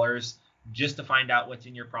thousands of dollars just to find out what's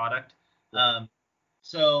in your product?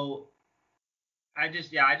 So I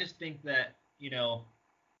just think that,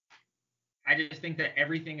 I just think that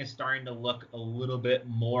everything is starting to look a little bit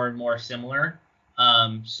more and more similar.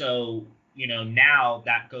 So, now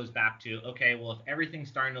that goes back to, okay, well, if everything's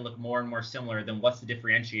starting to look more and more similar, then what's the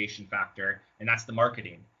differentiation factor? And that's the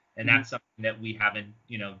marketing. And Mm-hmm. that's something that we haven't,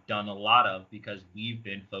 done a lot of, because we've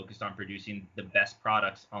been focused on producing the best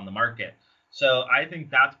products on the market. So I think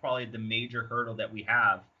that's probably the major hurdle that we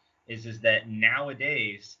have is that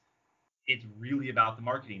nowadays it's really about the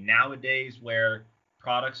marketing. Nowadays, where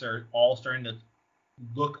products are all starting to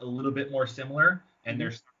look a little bit more similar,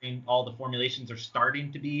 and all the formulations are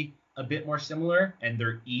starting to be a bit more similar, and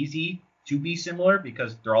they're easy to be similar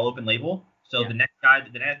because they're all open label. So the next guy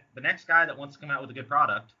that wants to come out with a good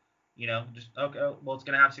product, just, okay, well, it's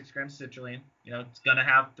gonna have 6 grams of citrulline, it's gonna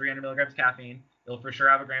have 300 milligrams of caffeine, it'll for sure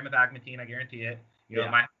have a gram of agmatine, I guarantee it. It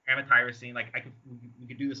might have a gram of tyrosine. Like, we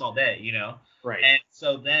could do this all day, Right. And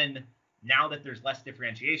so then, now that there's less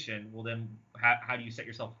differentiation, well, then how do you set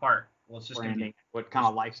yourself apart? Well, it's just going to be what kind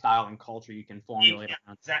of lifestyle and culture you can formulate.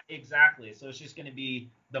 Exactly. So it's just going to be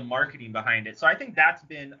the marketing behind it. So I think that's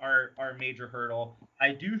been our major hurdle.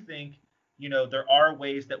 I do think, there are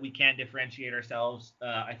ways that we can differentiate ourselves.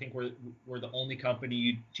 I think we're the only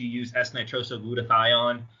company to use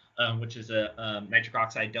S-nitrosoglutathione, which is a nitric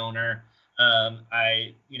oxide donor.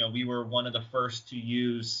 We were one of the first to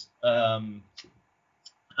use Eria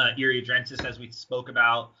Jarensis, as we spoke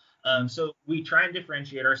about. So we try and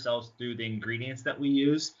differentiate ourselves through the ingredients that we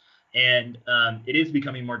use, and it is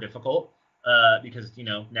becoming more difficult because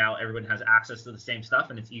now everyone has access to the same stuff,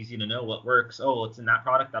 and it's easy to know what works. Oh, it's in that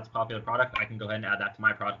product, that's a popular product, I can go ahead and add that to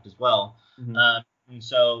my product as well. And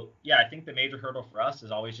so I think the major hurdle for us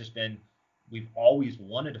has always just been, we've always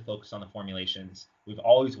wanted to focus on the formulations. We've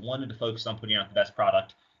always wanted to focus on putting out the best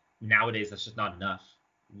product. Nowadays, that's just not enough.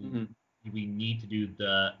 We need to do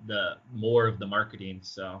the more of the marketing.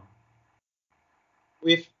 So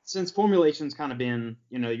since formulation's kind of been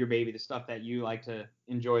your baby, the stuff that you like to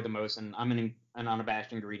enjoy the most, and I'm an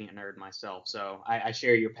unabashed ingredient nerd myself, so I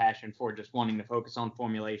share your passion for just wanting to focus on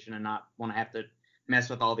formulation and not want to have to mess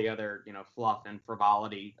with all the other fluff and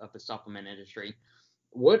frivolity of the supplement industry.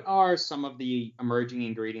 What are some of the emerging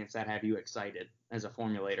ingredients that have you excited as a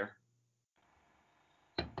formulator?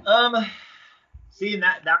 See, and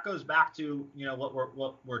that goes back to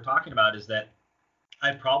what we're talking about, is that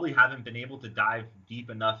I probably haven't been able to dive deep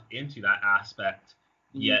enough into that aspect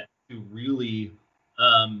yet to really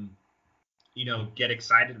get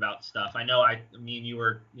excited about stuff. I know me and you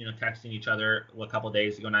were texting each other a couple of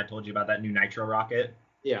days ago, and I told you about that new nitro rocket.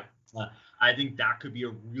 Yeah. I think that could be a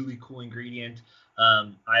really cool ingredient.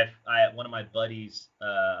 One of my buddies,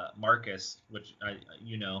 Marcus, which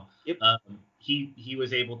he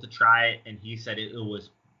was able to try it, and he said it was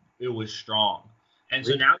strong. And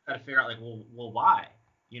so now we got to figure out, like, well, why?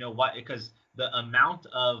 What? Because the amount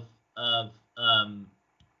of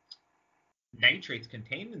nitrates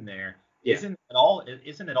contained in there isn't at all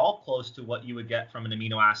close to what you would get from an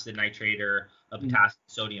amino acid nitrate or a potassium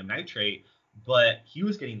sodium nitrate. But he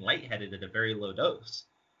was getting lightheaded at a very low dose.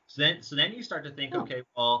 So then you start to think, okay,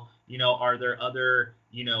 well, are there other,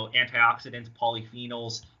 antioxidants,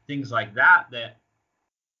 polyphenols, things like that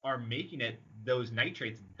are making those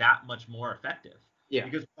nitrates that much more effective? Yeah.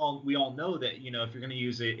 Because we all know that, if you're going to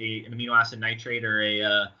use an amino acid nitrate or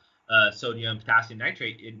a sodium potassium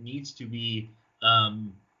nitrate, it needs to be,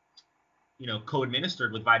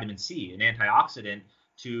 co-administered with vitamin C, an antioxidant,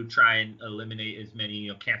 to try and eliminate as many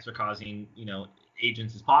cancer-causing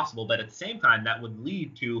agents as possible. But at the same time, that would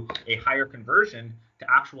lead to a higher conversion to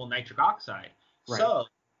actual nitric oxide. Right. So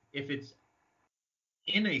if it's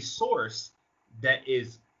in a source that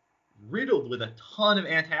is riddled with a ton of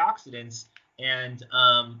antioxidants and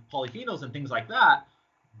polyphenols and things like that,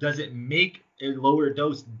 does it make a lower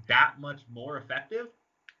dose that much more effective?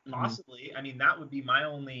 Possibly. I mean, that would be my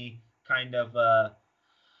only kind of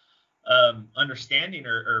understanding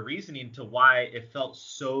or reasoning to why it felt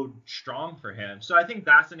so strong for him. So I think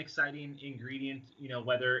that's an exciting ingredient,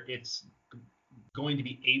 whether it's going to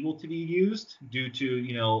be able to be used due to,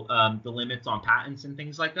 the limits on patents and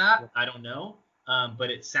things like that. I don't know.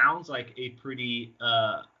 But it sounds like a pretty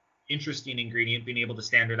interesting ingredient, being able to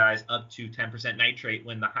standardize up to 10% nitrate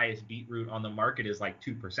when the highest beetroot on the market is like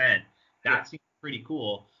 2%. That seems pretty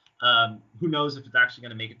cool. Who knows if it's actually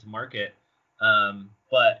going to make it to market.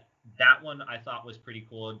 But that one I thought was pretty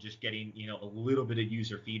cool, just getting, a little bit of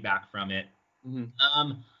user feedback from it.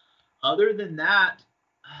 Other than that,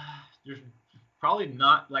 there's probably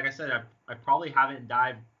not, like I said, I probably haven't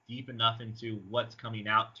dived deep enough into what's coming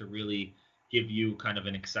out to really give you kind of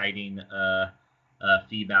an exciting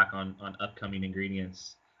feedback on upcoming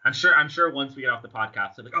ingredients. I'm sure once we get off the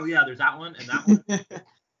podcast, they're like, oh yeah, there's that one and that one.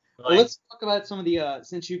 Well, let's talk about some of the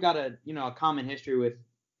since you've got a common history with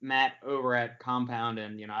Matt over at Compound,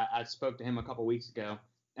 and I spoke to him a couple weeks ago,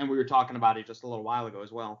 and we were talking about it just a little while ago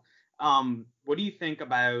as well. What do you think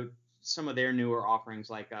about some of their newer offerings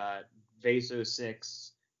like Vaso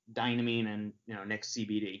 6, Dynamine, and Next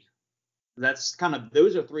CBD? That's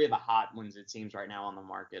those are three of the hot ones it seems right now on the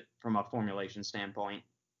market from a formulation standpoint.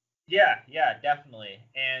 Yeah, definitely,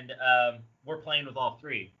 and we're playing with all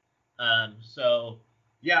three. So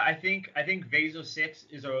yeah, I think Vaso 6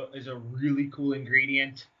 is a really cool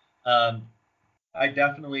ingredient. I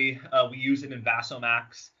definitely we use it in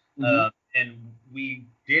Vasomax, and we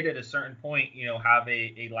did at a certain point, have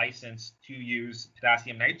a license to use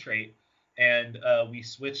potassium nitrate, and we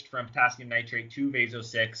switched from potassium nitrate to Vaso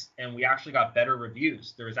 6, and we actually got better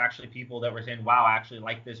reviews. There was actually people that were saying, "Wow, I actually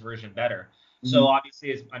like this version better." So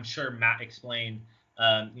obviously, as I'm sure Matt explained,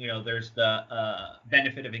 there's the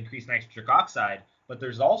benefit of increased nitric oxide, but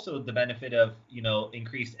there's also the benefit of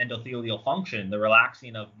increased endothelial function, the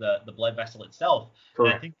relaxing of the blood vessel itself.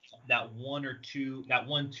 Correct. And I think that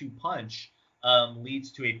 1-2 punch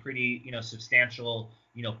leads to a pretty substantial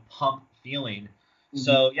pump feeling.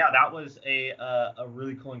 So yeah, that was a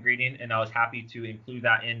really cool ingredient, and I was happy to include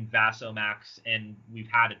that in Vasomax, and we've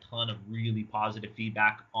had a ton of really positive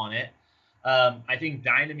feedback on it. I think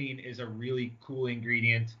Dynamine is a really cool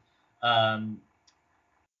ingredient. I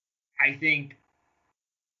think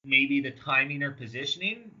maybe the timing or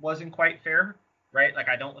positioning wasn't quite fair, right? Like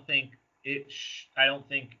I don't think it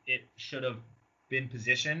should have been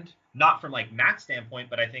positioned, not from like Matt's standpoint,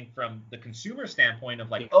 but I think from the consumer standpoint of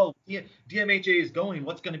like, oh, DMHA is going,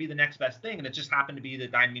 what's going to be the next best thing? And it just happened to be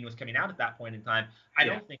that Dynamine was coming out at that point in time. I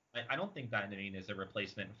don't think Dynamine is a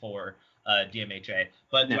replacement for DMHA,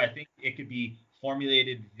 but do I think it could be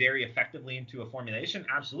formulated very effectively into a formulation?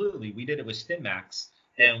 Absolutely. We did it with StimMax,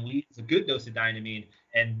 and we used a good dose of Dynamine,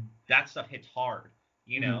 and that stuff hits hard,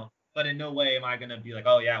 But in no way am I going to be like,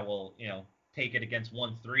 oh yeah, well, take it against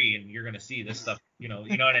 1-3 and you're going to see this stuff, you know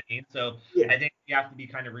what I mean? So I think you have to be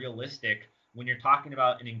kind of realistic when you're talking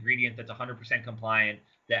about an ingredient that's 100% compliant,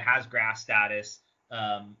 that has GRAS status.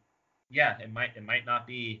 It might not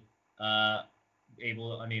be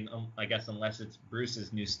able, I guess unless it's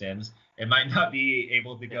Bruce's new stims, it might not be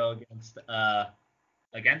able to go against a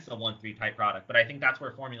 1-3 type product. But I think that's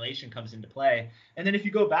where formulation comes into play. And then if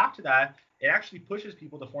you go back to that, it actually pushes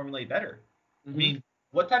people to formulate better. I mean,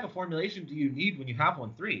 what type of formulation do you need when you have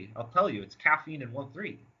 1-3? I'll tell you, it's caffeine and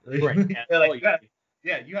 1-3. Right.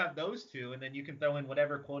 You have those two, and then you can throw in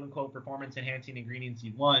whatever quote unquote performance enhancing ingredients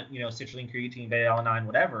you want, citrulline, creatine, beta-alanine,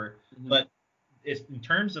 whatever. But it's in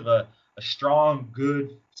terms of a strong,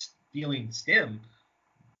 good feeling stim,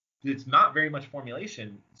 it's not very much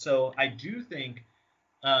formulation. So I do think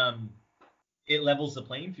it levels the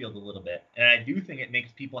playing field a little bit. And I do think it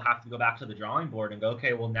makes people have to go back to the drawing board and go,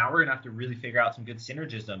 okay, well, now we're going to have to really figure out some good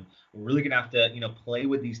synergism. We're really going to have to, play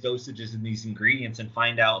with these dosages and these ingredients and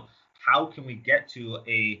find out how can we get to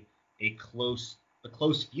a close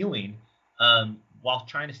feeling while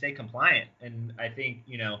trying to stay compliant. And I think,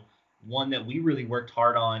 one that we really worked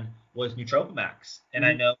hard on was Nootropimax. And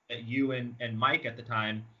I know that you and Mike at the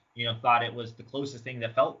time, thought it was the closest thing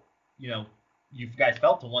that felt, you guys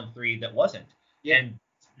felt to 1-3 that wasn't. Yeah. And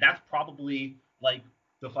that's probably like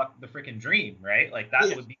the freaking dream, right? Like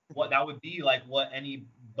that would be like what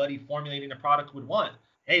anybody formulating a product would want.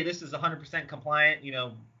 Hey, this is 100% compliant,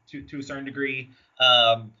 to a certain degree.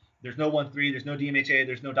 There's no 1-3, there's no DMHA,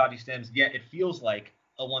 there's no dodgy stems, yet it feels like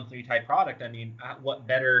a 1-3 type product. I mean, what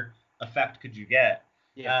better effect could you get?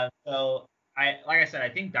 Yeah. So like I said, I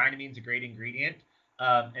think Dynamine's a great ingredient.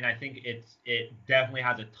 And I think it definitely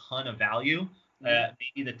has a ton of value.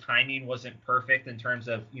 Maybe the timing wasn't perfect in terms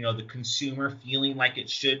of the consumer feeling like it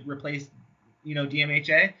should replace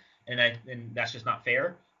DMHA, and that's just not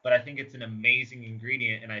fair. But I think it's an amazing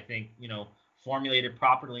ingredient, and I think formulated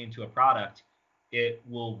properly into a product, it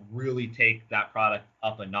will really take that product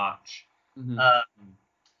up a notch.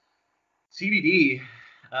 CBD,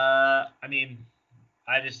 I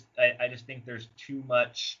just think there's too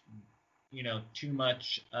much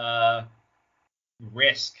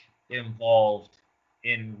risk involved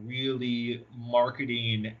in really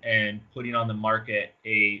marketing and putting on the market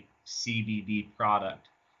a CBD product.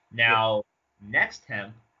 Now, Next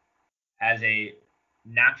Hemp, as a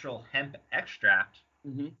natural hemp extract,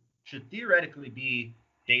 should theoretically be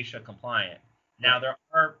DAISHA compliant. Now, there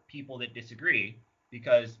are people that disagree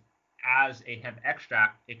because as a hemp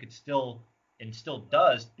extract, it could still, and still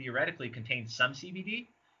does, theoretically contain some CBD.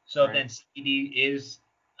 So then CBD is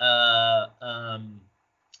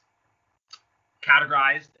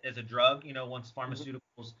categorized as a drug, once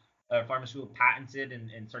pharmaceutical patents it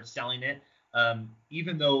and start selling it.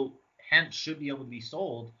 Even though hemp should be able to be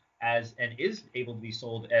sold as and is able to be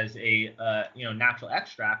sold as a natural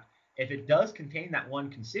extract, if it does contain that one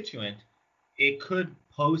constituent, it could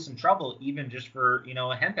pose some trouble even just for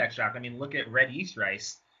a hemp extract. I mean, look at red yeast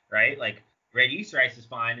rice, right? Like red yeast rice is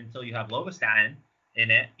fine until you have lovastatin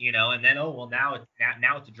in it, and then now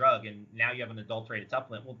it's a drug, and now you have an adulterated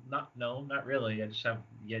supplement. Well, not really. I just have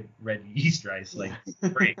red yeast rice, like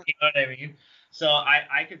great, you know what I mean? So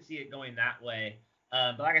I could see it going that way.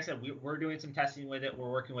 But like I said, we're doing some testing with it. We're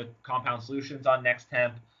working with Compound Solutions on Next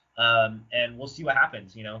Hemp, and we'll see what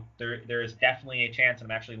happens. There is definitely a chance, and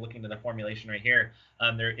I'm actually looking at the formulation right here.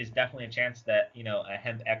 There is definitely a chance that a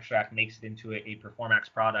hemp extract makes it into a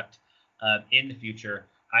Performax product in the future.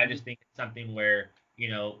 I just think it's something where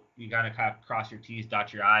you gotta kind of cross your T's,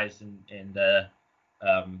 dot your I's, and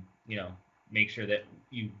make sure that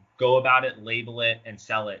you go about it, label it, and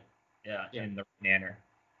sell it in the right manner.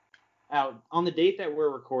 On the date that we're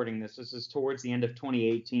recording this is towards the end of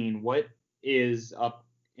 2018. What is up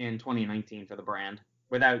in 2019 for the brand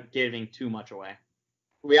without giving too much away?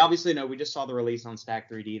 We obviously know, we just saw the release on Stack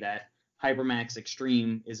 3D that HyperMax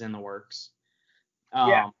Extreme is in the works.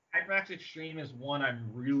 HyperMax Extreme is one I'm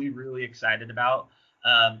really, really excited about.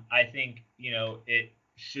 I think, it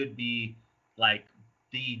should be like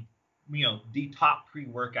the top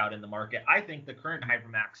pre-workout in the market. I think the current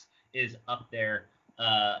HyperMax is up there,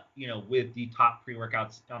 with the top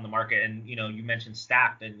pre-workouts on the market. And, you mentioned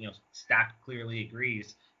Stacked, and, Stacked clearly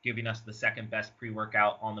agrees, giving us the second best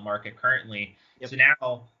pre-workout on the market currently. Yep. So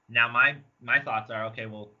now my thoughts are, okay,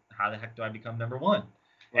 well, how the heck do I become number one?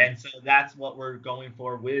 Right. And so that's what we're going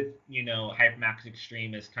for with, HyperMax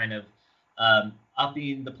Extreme, is kind of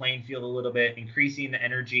upping the playing field a little bit, increasing the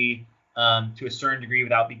energy to a certain degree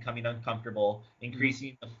without becoming uncomfortable,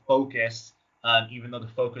 increasing the focus, even though the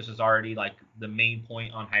focus is already like the main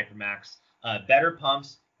point on HyperMax. Better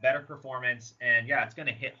pumps, better performance, and it's going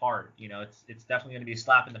to hit hard. It's definitely going to be a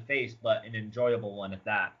slap in the face, but an enjoyable one at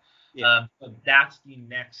that. Yeah. So that's the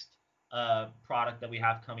next product that we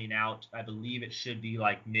have coming out. I believe it should be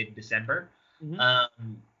like mid-December,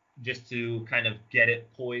 just to kind of get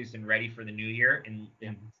it poised and ready for the new year, and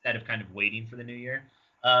instead of kind of waiting for the new year.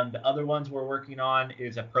 The other ones we're working on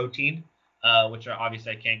is a protein, which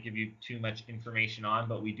obviously I can't give you too much information on,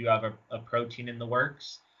 but we do have a protein in the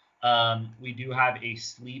works. We do have a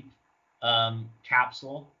sleep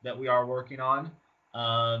capsule that we are working on,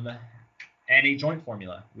 and a joint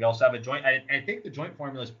formula. We also have a joint. I think the joint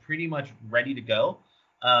formula is pretty much ready to go.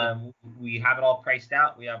 We have it all priced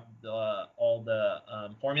out. We have all the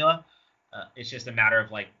formula. It's just a matter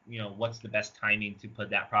of what's the best timing to put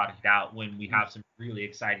that product out when we have some really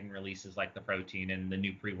exciting releases like the protein and the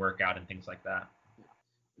new pre-workout and things like that.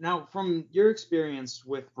 Now, from your experience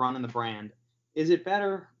with running the brand, is it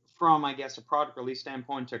better from, I guess, a product release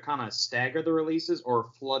standpoint to kind of stagger the releases or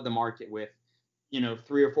flood the market with,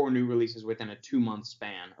 3 or 4 new releases within a 2-month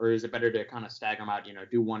span? Or is it better to kind of stagger them out,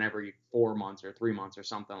 do one every 4 months or 3 months or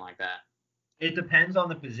something like that? It depends on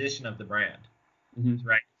the position of the brand,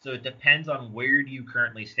 right? So it depends on where do you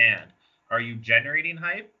currently stand. Are you generating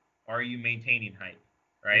hype? Or are you maintaining hype,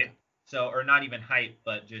 right? Okay. So, or not even hype,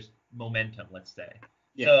 but just momentum, let's say.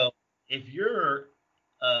 Yeah. So if you're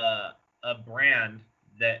a brand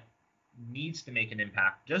that needs to make an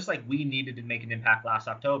impact, just like we needed to make an impact last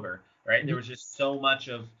October, right? There was just so much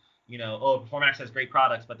of, Performax has great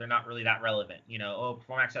products, but they're not really that relevant.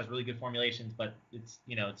 Performax has really good formulations, but it's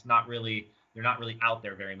not really, they're not really out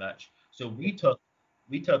there very much. So we took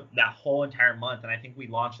that whole entire month, and I think we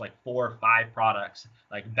launched like 4 or 5 products,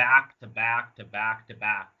 like back to back to back to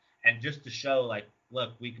back, and just to show like,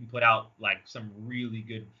 look, we can put out like some really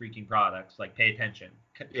good freaking products, like pay attention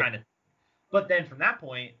kind of. But then from that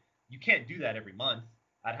point, you can't do that every month.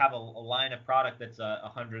 I'd have a line of product that's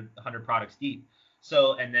 100 products deep.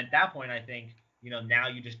 So, and then at that point, I think, now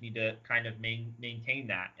you just need to kind of maintain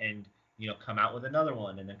that and, come out with another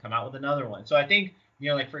one and then come out with another one. So I think,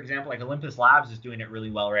 like, for example, like Olympus Labs is doing it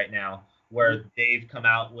really well right now, where they've come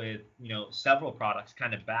out with, several products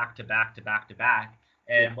kind of back to back to back to back.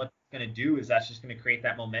 And what it's going to do is that's just going to create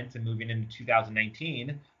that momentum moving into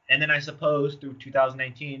 2019. And then I suppose through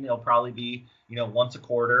 2019, it'll probably be, once a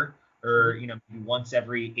quarter or, once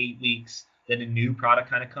every 8 weeks that a new product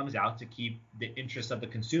kind of comes out to keep the interest of the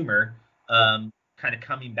consumer kind of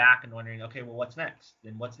coming back and wondering, okay, well, what's next?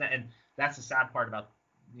 And what's next? And that's the sad part about,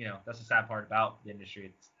 the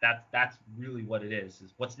industry. That's really what it is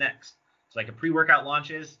what's next. It's like a pre-workout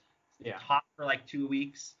launches, hot for like 2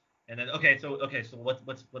 weeks, And then so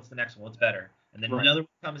what's the next one? What's better? And then Right. another one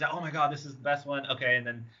comes out. Oh my God, this is the best one. Okay, and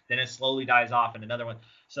then it slowly dies off, and another one.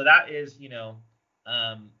 So that is,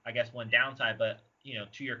 I guess one downside. But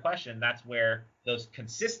to your question, that's where those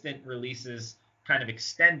consistent releases, kind of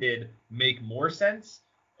extended, make more sense.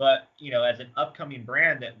 But as an upcoming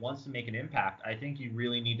brand that wants to make an impact, I think you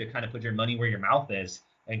really need to kind of put your money where your mouth is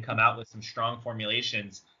and come out with some strong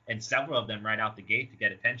formulations, and several of them right out the gate to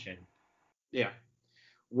get attention. Yeah.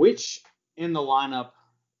 Which in the lineup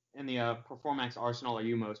in the Performax arsenal are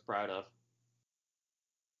you most proud of?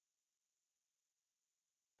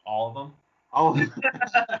 All of them. Oh.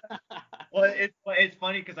 Well, it's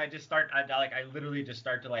funny because I literally just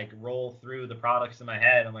start to like roll through the products in my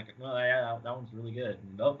head. I'm like, well, yeah, that one's really good.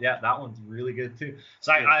 And, oh, yeah, that one's really good too.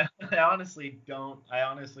 So I honestly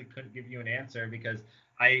couldn't give you an answer, because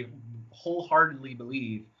I wholeheartedly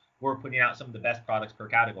believe we're putting out some of the best products per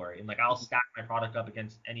category. And like, I'll stack my product up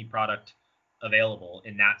against any product available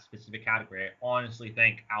in that specific category. I honestly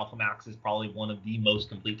think Alpha Max is probably one of the most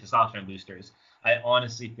complete testosterone boosters. I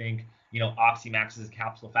honestly think, Oxymax's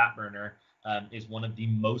capsule fat burner is one of the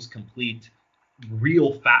most complete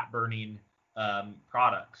real fat burning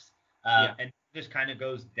products. And it just kind of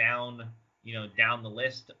goes down, down the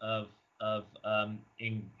list of of the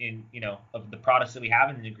products that we have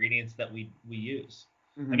and the ingredients that we use.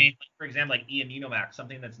 Mm-hmm. I mean, for example, like E-Aminomax,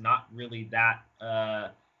 something that's not really that.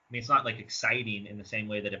 It's not like exciting in the same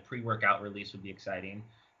way that a pre-workout release would be exciting.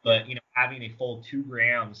 But having a full 2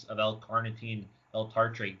 grams of L-carnitine,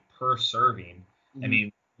 L-tartrate per serving. Mm-hmm. I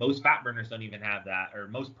mean, most fat burners don't even have that, or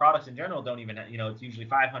most products in general don't even have. It's usually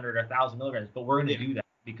 500 or 1,000 milligrams. But we're going to do that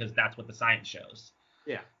because that's what the science shows.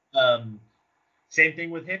 Yeah. Same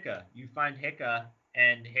thing with HICA. You find HICA,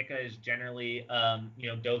 and HICA is generally,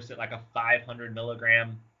 dosed at like a 500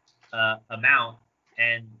 milligram amount.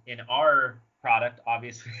 And in our product,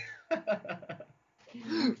 obviously.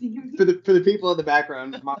 For the people in the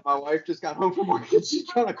background, my wife just got home from work and she's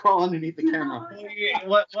trying to crawl underneath the camera.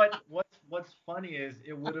 What's funny is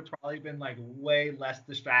it would have probably been like way less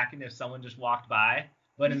distracting if someone just walked by,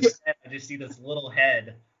 but instead I just see this little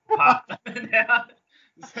head pop up and down.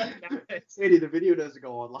 Sadie, the video doesn't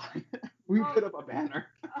go online. We put up a banner.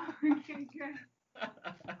 Okay, good.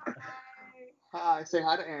 Hi. Say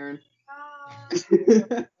hi to Aaron.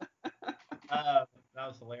 That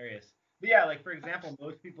was hilarious. But yeah, like for example,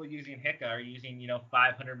 most people using HICA are using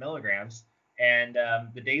 500 milligrams, and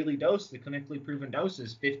the daily dose, the clinically proven dose,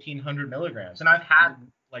 is 1,500 milligrams. And I've had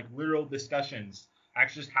like literal discussions. I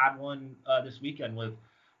actually just had one this weekend with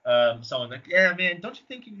someone like, yeah, man, don't you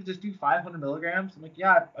think you could just do 500 milligrams? I'm like,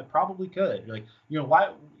 yeah, I probably could. You're like,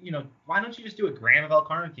 why don't you just do a gram of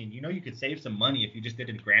L-carnitine? You could save some money if you just did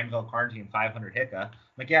a gram of L-carnitine, 500 HICA. I'm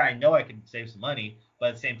like, yeah, I know I could save some money, but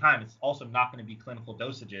at the same time, it's also not going to be clinical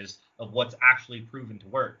dosages of what's actually proven to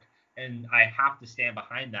work. And I have to stand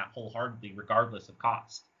behind that wholeheartedly, regardless of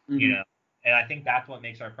cost. Mm-hmm. And I think that's what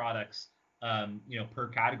makes our products, per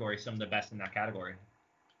category, some of the best in that category.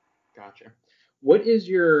 Gotcha. What is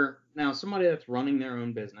now somebody that's running their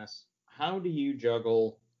own business, how do you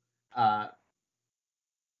juggle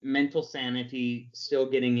mental sanity, still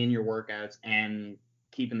getting in your workouts, and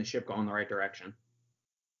keeping the ship going the right direction?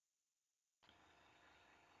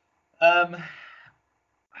 I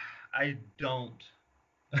don't.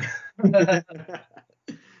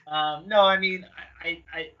 No, I mean,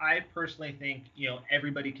 I personally think,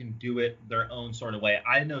 everybody can do it their own sort of way.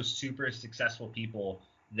 I know super successful people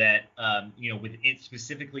that,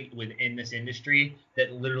 specifically within this industry,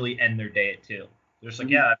 that literally end their day at 2. They're just like,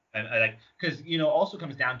 yeah, I like, because, also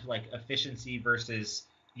comes down to like efficiency versus,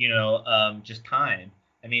 just time.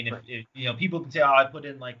 I mean, if people can say, oh, I put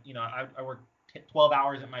in like, I worked 12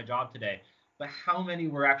 hours at my job today, but how many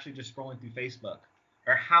were actually just scrolling through Facebook,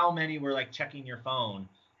 or how many were like checking your phone,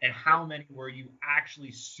 and how many were you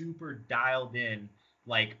actually super dialed in,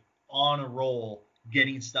 like on a roll,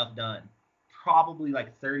 getting stuff done? Probably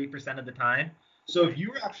like 30% of the time. So if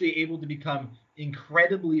you were actually able to become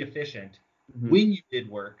incredibly efficient when you did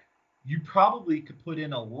work, you probably could put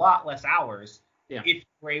in a lot less hours if you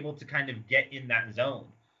were able to kind of get in that zone.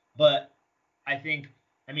 But I think,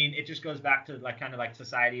 it just goes back to like kind of like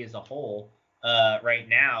society as a whole. Right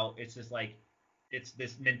now, it's just like, it's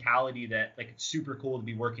this mentality that like it's super cool to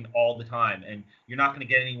be working all the time, and you're not going to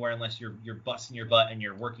get anywhere unless you're busting your butt and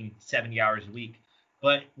you're working 70 hours a week.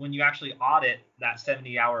 But when you actually audit that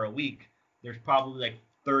 70 hour a week, there's probably like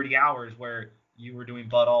 30 hours where you were doing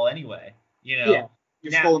butt all anyway. Yeah,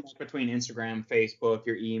 you're scrolling between Instagram, Facebook,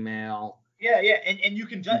 your email. Yeah, and you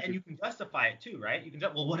can justify it too, right? You can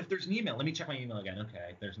well, what if there's an email? Let me check my email again.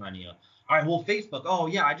 Okay, there's not an email. All right, well, Facebook. Oh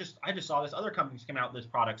yeah, I just saw this other company's coming out with this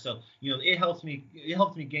product, so it helps me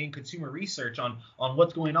gain consumer research on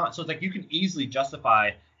what's going on. So it's like you can easily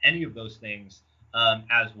justify any of those things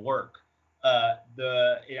as work. I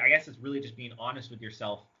guess it's really just being honest with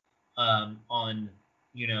yourself on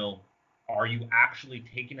are you actually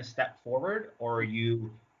taking a step forward, or are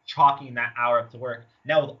you chalking that hour up to work?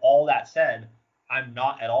 Now, with all that said, I'm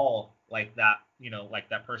not at all like that, like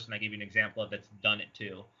that person I gave you an example of that's done it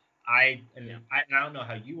too. I don't know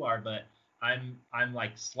how you are, but I'm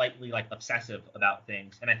like slightly like obsessive about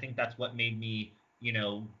things, and I think that's what made me,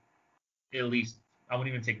 at least I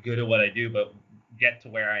wouldn't even say good at what I do, but get to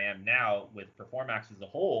where I am now with Performax as a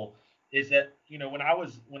whole. Is that when I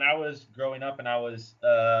was growing up and I was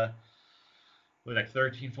like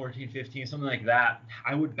 13, 14, 15, something like that,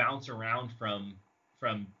 I would bounce around from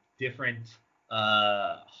different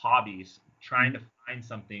hobbies trying to find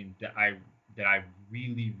something that I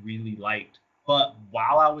really, really liked. But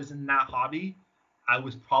while I was in that hobby, I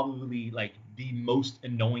was probably like the most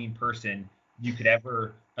annoying person you could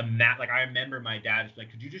ever imagine. Like, I remember my dad was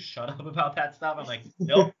like, could you just shut up about that stuff? I'm like,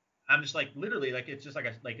 nope. I'm just like literally like it's just like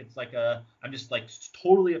I'm just like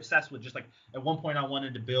totally obsessed with just like at one point I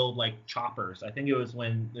wanted to build like choppers. I think it was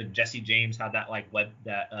when Jesse James had that like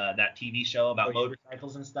that TV show about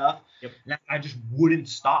motorcycles and stuff. Yep. And I just wouldn't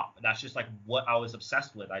stop. That's just like what I was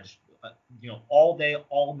obsessed with. I just all day,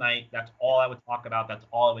 all night. That's all I would talk about. That's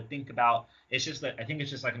all I would think about. It's just that I think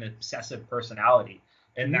it's just like an obsessive personality,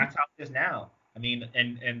 and that's how it is now. I mean,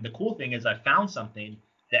 and the cool thing is I found something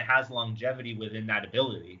that has longevity within that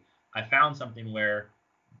ability. I found something where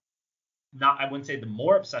I wouldn't say the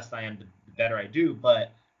more obsessed I am, the better I do,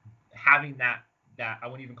 but having that I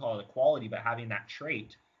wouldn't even call it a quality, but having that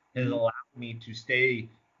trait has allowed me to stay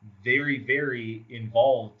very, very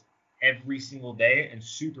involved every single day and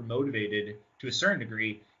super motivated to a certain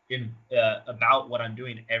degree in about what I'm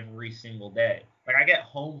doing every single day. Like I get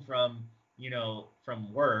home from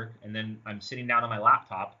work and then I'm sitting down on my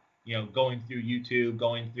laptop, going through YouTube,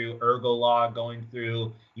 going through Ergolog, going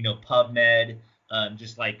through, PubMed,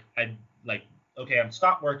 just like okay, I'm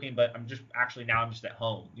stopped working, but I'm just at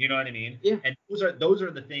home. You know what I mean? Yeah. And those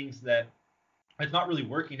are the things that it's not really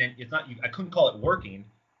working, and it's not. I couldn't call it working.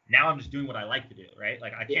 Now I'm just doing what I like to do, right?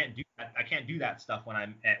 Like I can't do that. I can't do that stuff when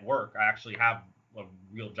I'm at work. I actually have a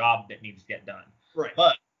real job that needs to get done. Right.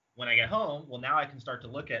 But when I get home, well, now I can start to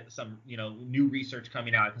look at some, new research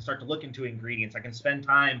coming out. I can start to look into ingredients. I can spend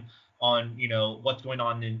time on, what's going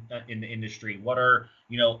on in the industry. What are,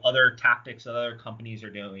 other tactics that other companies are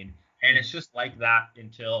doing. And it's just like that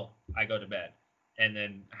until I go to bed. And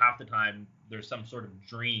then half the time there's some sort of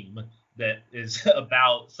dream that is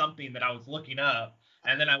about something that I was looking up.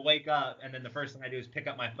 And then I wake up, and then the first thing I do is pick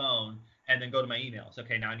up my phone and then go to my emails.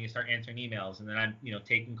 Okay, now I need to start answering emails, and then I'm,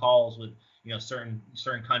 taking calls with,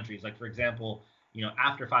 certain countries. Like for example,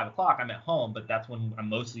 after 5 o'clock, I'm at home, but that's when I'm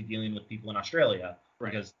mostly dealing with people in Australia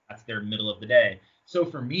because that's their middle of the day. So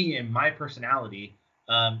for me and my personality,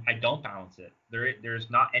 I don't balance it. There's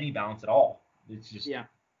not any balance at all. It's just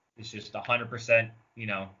it's just 100%,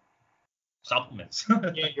 supplements.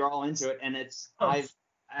 Yeah, you're all into it, and it's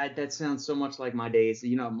that sounds so much like my days.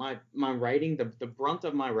 My writing, the brunt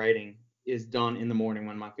of my writing is done in the morning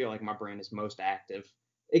when I feel like my brain is most active.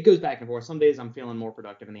 It goes back and forth. Some days I'm feeling more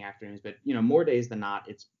productive in the afternoons, but more days than not,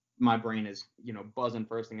 it's my brain is buzzing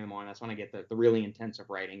first thing in the morning. That's when I get the really intensive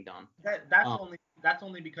writing done. That's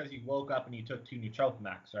only because you woke up and you took 2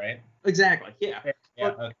 nootropimax, right? Exactly. Yeah.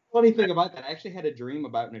 Okay. Funny thing about that, I actually had a dream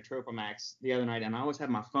about nootropimax the other night, and I always have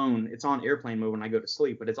my phone. It's on airplane mode when I go to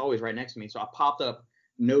sleep, but it's always right next to me. So I popped up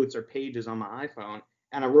notes or pages on my iPhone,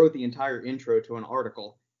 and I wrote the entire intro to an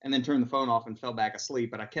article, and then turned the phone off and fell back asleep.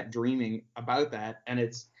 But I kept dreaming about that, and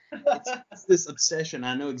it's this obsession.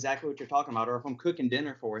 I know exactly what you're talking about. Or if I'm cooking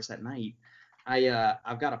dinner for us at night,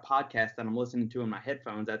 I've got a podcast that I'm listening to in my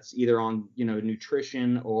headphones. That's either on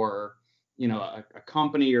nutrition or a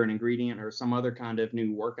company or an ingredient or some other kind of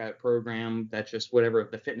new workout program. That's just whatever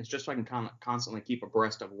the fitness, just so I can constantly keep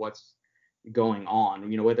abreast of what's going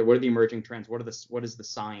on. What are the emerging trends? What is the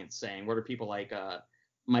science saying? What are people like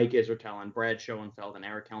Mike Israetel and Brad Schoenfeld and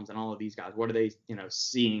Eric Helms and all of these guys? What are they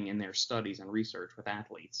seeing in their studies and research with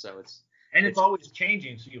athletes? So it's always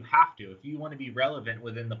changing. So you have to, if you want to be relevant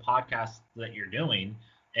within the podcast that you're doing,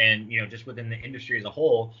 and just within the industry as a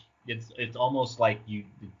whole, it's almost like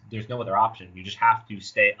there's no other option. You just have to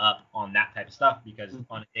stay up on that type of stuff because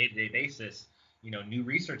on a day-to-day basis, new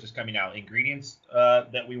research is coming out. Ingredients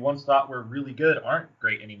that we once thought were really good aren't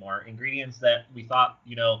great anymore. Ingredients that we thought,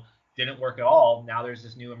 didn't work at all. Now there's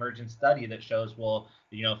this new emergent study that shows, well,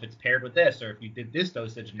 if it's paired with this, or if you did this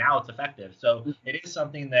dosage, now it's effective. So it is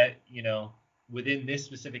something that, within this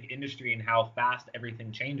specific industry and how fast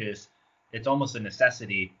everything changes, it's almost a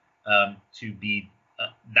necessity to be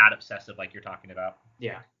that obsessive like you're talking about.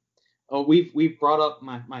 Yeah. Oh, we've brought up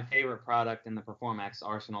my favorite product in the Performax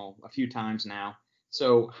arsenal a few times now.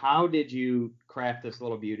 So how did you craft this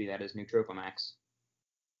little beauty that is Nootropomax?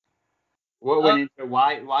 What went into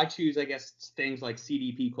why choose, I guess, things like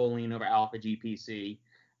CDP choline over alpha GPC?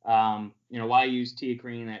 Why use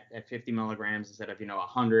teacrine at 50 milligrams instead of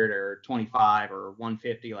 100 or 25 or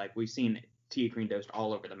 150? Like we've seen teacrine dosed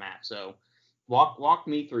all over the map. So walk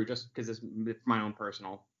me through, just because it's for my own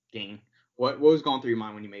personal gain. What was going through your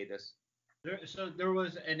mind when you made this? So there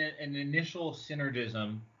was an initial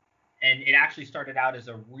synergism, and it actually started out as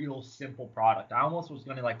a real simple product. I almost was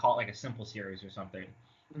going to call it like a simple series or something.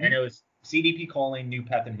 Mm-hmm. And it was CDP choline,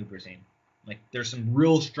 Nupep, and Huperzine. Like there's some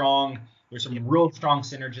real strong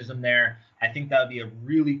synergism there. I think that would be a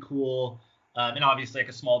really cool, and obviously like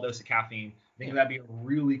a small dose of caffeine. I think that'd be a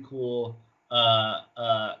really cool,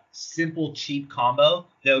 simple, cheap combo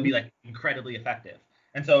that would be like incredibly effective.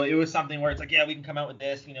 And so it was something where it's like, yeah, we can come out with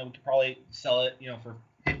this. We could probably sell it, for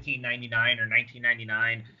 $15.99 or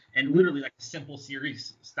 $19.99, and literally like a simple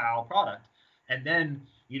series style product. And then,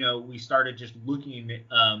 we started just looking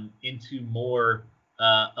into more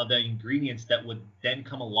of the ingredients that would then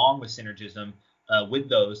come along with synergism with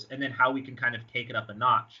those, and then how we can kind of take it up a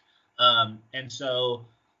notch. And so,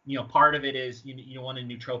 part of it is you want a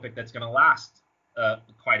nootropic that's going to last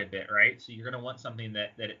quite a bit, right? So you're going to want something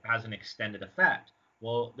that has an extended effect.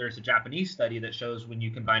 Well, there's a Japanese study that shows when you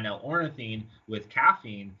combine L-ornithine with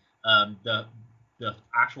caffeine, the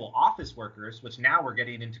actual office workers, which now we're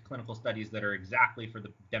getting into clinical studies that are exactly for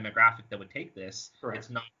the demographic that would take this. Correct. It's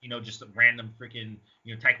not, just random freaking,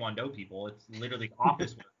 Taekwondo people. It's literally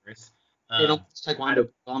office workers. Taekwondo.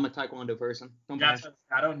 I'm a Taekwondo person.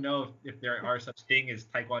 I don't know if there are such thing as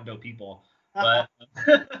Taekwondo people, but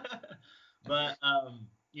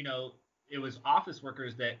it was office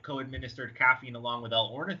workers that co-administered caffeine along with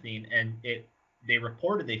L-ornithine, and they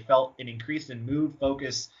reported they felt an increase in mood,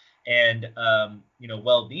 focus, and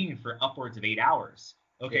well-being for upwards of 8 hours.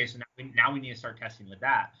 Okay, so now we need to start testing with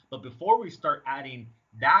that. But before we start adding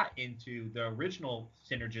that into the original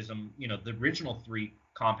synergism, the original 3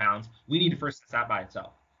 compounds, we need to first test that by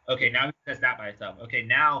itself. Okay, now we can test that by itself. Okay,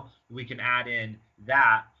 now we can add in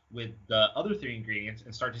that with the other 3 ingredients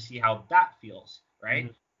and start to see how that feels, right?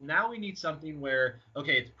 Mm-hmm. Now we need something where,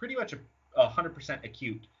 okay, it's pretty much 100%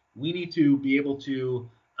 acute. We need to be able to,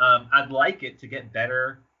 I'd like it to get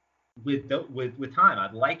better with time.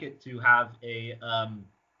 I'd like it to have a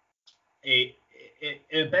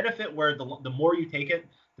benefit where the more you take it,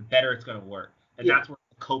 the better it's going to work. And that's where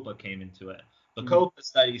the COPA came into it. The COPA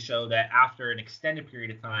studies show that after an extended period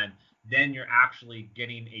of time, then you're actually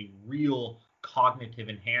getting a real cognitive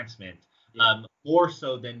enhancement, more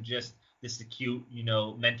so than just this acute,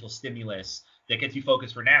 mental stimulus that gets you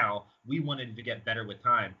focused for now. We wanted to get better with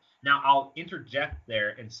time. Now, I'll interject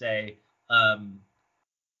there and say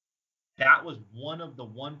that was one of the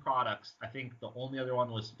products. I think the only other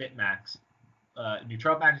one was FitMax,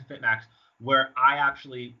 Nootropomax and FitMax, where I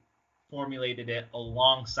actually formulated it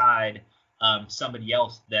alongside somebody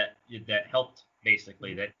else that helped,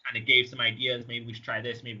 basically, that kind of gave some ideas. Maybe we should try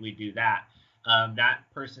this. Maybe we do that. That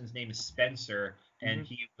person's name is Spencer, and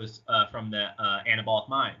he was from the Anabolic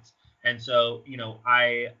Minds. And so,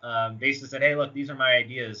 I basically said, hey, look, these are my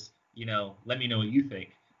ideas. Let me know what you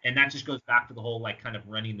think. And that just goes back to the whole kind of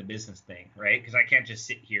running the business thing, right? Because I can't just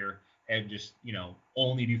sit here and just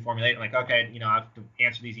only do formulate. I'm like, okay, I have to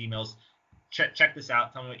answer these emails. Check this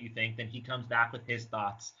out. Tell me what you think. Then he comes back with his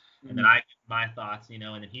thoughts, and then I give my thoughts. And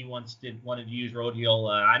then he wanted to use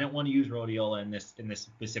rhodiola. I didn't want to use rhodiola in this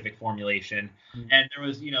specific formulation. And there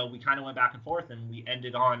was, we kind of went back and forth, and we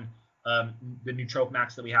ended on the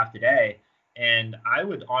Nootropomax that we have today. And I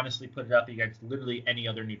would honestly put it up against literally any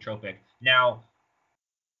other nootropic. Now,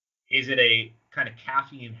 is it a kind of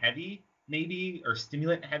caffeine heavy, maybe, or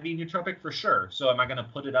stimulant heavy nootropic? For sure. So am I going to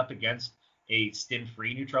put it up against a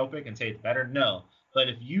stim-free nootropic and say it's better? No. But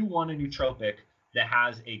if you want a nootropic that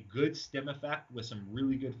has a good stim effect with some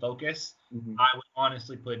really good focus, I would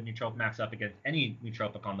honestly put Nootropomax up against any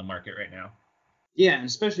nootropic on the market right now. Yeah, and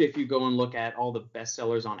especially if you go and look at all the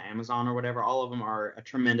bestsellers on Amazon or whatever, all of them are a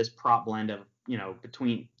tremendous prop blend of,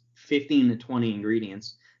 between 15 to 20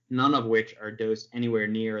 ingredients, none of which are dosed anywhere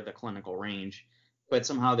near the clinical range, but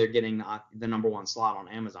somehow they're getting the number 1 slot on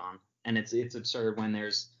Amazon. And it's absurd when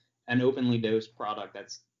there's an openly dosed product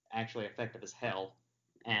that's actually effective as hell.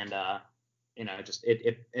 And,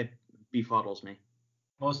 it befuddles me.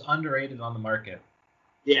 Most underrated on the market.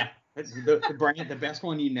 Yeah, that's the brand, the best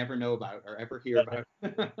one you never know about or ever hear about.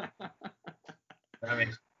 That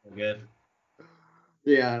makes it good.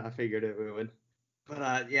 Yeah, I figured it would.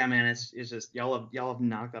 But yeah, man, it's just y'all have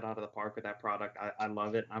knocked that out of the park with that product. I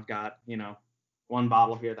love it. I've got one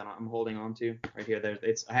bottle here that I'm holding on to right here.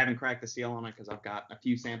 I haven't cracked the seal on it because I've got a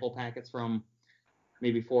few sample packets from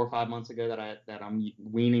maybe 4 or 5 months ago that I'm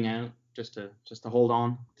weaning out just to hold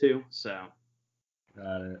on to. So.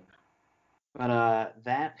 Got it. But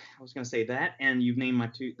that I was gonna say that, and you've named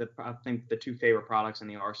I think the two favorite products in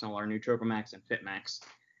the arsenal are Nootropimax and FitMax.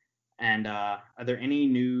 And are there any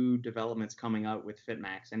new developments coming up with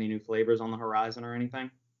FitMax? Any new flavors on the horizon or anything?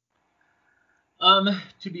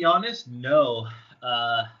 To be honest, no.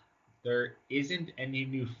 There isn't any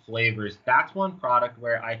new flavors. That's one product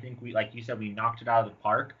where I think we, like you said, we knocked it out of the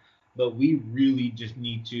park, but we really just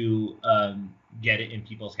need to get it in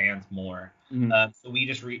people's hands more. Mm-hmm. So we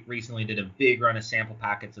just recently did a big run of sample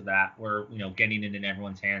packets of that. We're getting it in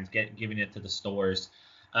everyone's hands, giving it to the stores.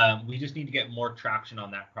 We just need to get more traction on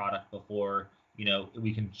that product before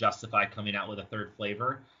we can justify coming out with a third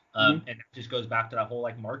flavor. And that just goes back to that whole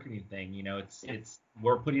like marketing thing.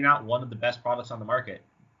 We're putting out one of the best products on the market.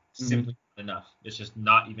 Simply not enough. It's just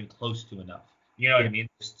not even close to enough. You know what I mean?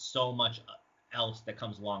 There's so much else that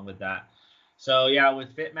comes along with that. So yeah,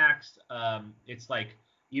 with FitMax, it's like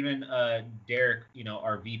even Derek,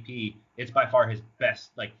 our VP, it's by far his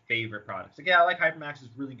best like favorite products. Like I like HyperMax is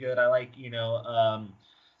really good. I like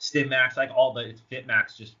Stim Max, like all the it's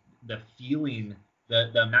FitMax, just the feeling,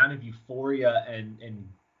 the amount of euphoria and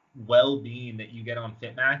well-being that you get on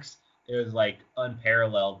FitMax is like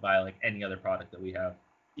unparalleled by like any other product that we have.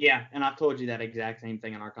 Yeah, and I've told you that exact same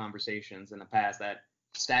thing in our conversations in the past. That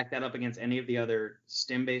stack that up against any of the other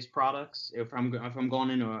stim-based products. If I'm going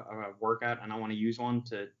into a workout and I want to use one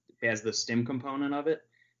as the stim component of it,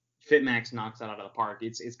 FitMax knocks that out of the park.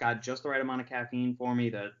 It's got just the right amount of caffeine for me,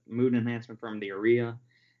 the mood enhancement from the Eria,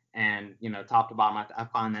 and top to bottom, I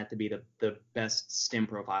find that to be the best stim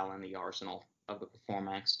profile in the arsenal of the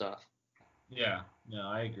Performax stuff. Yeah, no,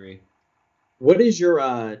 I agree. What is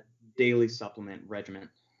your daily supplement regimen?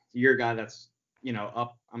 You're a guy that's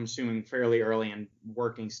up, I'm assuming, fairly early and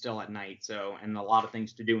working still at night, so, and a lot of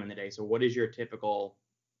things to do in the day. So what does your typical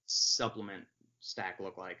supplement stack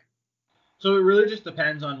look like? So it really just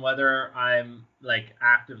depends on whether I'm like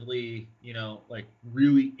actively, like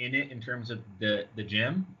really in it in terms of the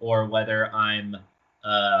gym, or whether I'm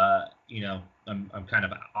I'm kind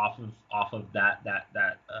of off of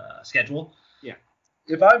that schedule. Yeah.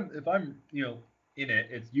 If I'm in it,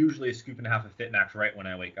 it's usually a scoop and a half of FitMax right when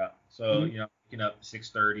I wake up. So waking up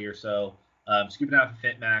 6:30 or so, scoop and a half of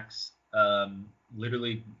FitMax,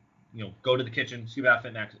 literally go to the kitchen, scoop out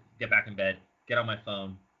FitMax, get back in bed, get on my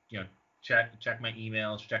phone, check my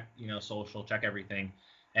emails, check social, check everything,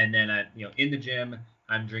 and then in the gym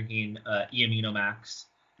I'm drinking E-amino Max.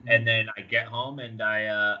 And then I get home and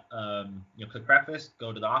I cook breakfast,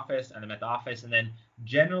 go to the office, and I'm at the office, and then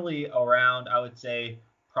generally around, I would say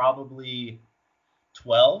probably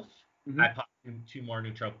 12, I pop in two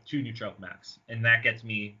Nootropimax, and that gets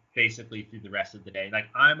me basically through the rest of the day. Like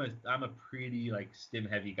I'm a pretty like stim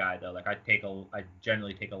heavy guy though. Like I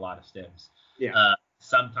generally take a lot of stims. Yeah.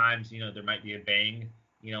 Sometimes there might be a bang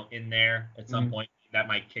in there at some point. That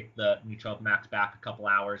might kick the Nootropimax back a couple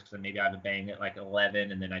hours because maybe I have a bang at like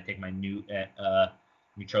 11, and then I take my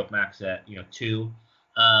Nootropimax at 2.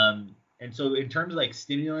 And so in terms of like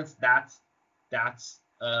stimulants, that's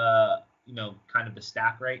kind of the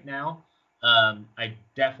stack right now. I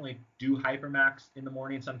definitely do HyperMax in the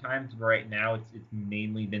morning sometimes, but right now it's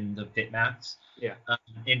mainly been the FitMax. Yeah.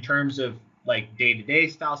 In terms of like day-to-day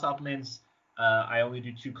style supplements, I only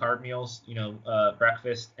do 2 carb meals,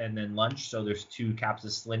 breakfast and then lunch. So there's 2 caps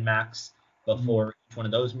of Slim Max before each one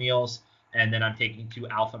of those meals. And then I'm taking 2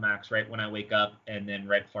 Alpha Max right when I wake up and then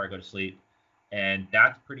right before I go to sleep. And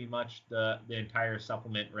that's pretty much the entire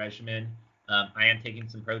supplement regimen. I am taking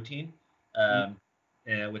some protein,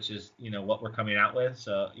 which is, what we're coming out with.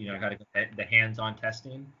 So, I got to get the hands-on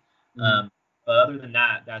testing. But other than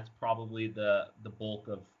that, that's probably the bulk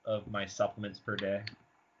of my supplements per day.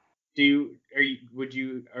 Let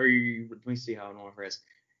me see how I want to phrase.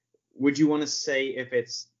 Would you want to say if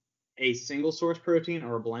it's a single source protein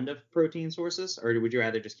or a blend of protein sources, or would you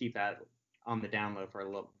rather just keep that on the download for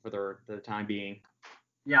the time being?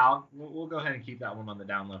 Yeah, we'll go ahead and keep that one on the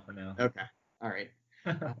download for now. Okay. All right.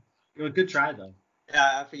 Good try though.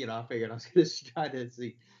 Yeah, I figured I was gonna try to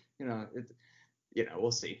see.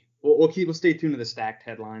 We'll see. We'll stay tuned to the stacked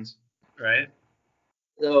headlines. Right.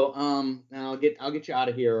 So I'll get you out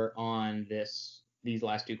of here on this these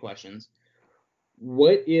last two questions.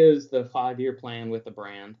 What is the 5-year plan with the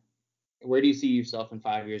brand? Where do you see yourself in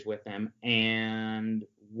 5 years with them? And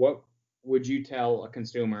what would you tell a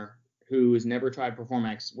consumer who has never tried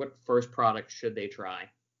Performax? What first product should they try?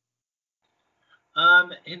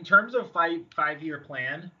 In terms of five-year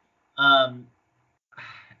plan,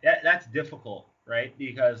 that's difficult, right?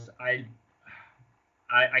 Because I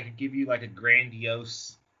could give you like a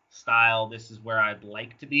grandiose style. This is where I'd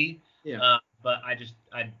like to be. Yeah. But I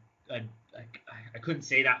couldn't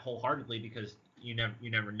say that wholeheartedly because you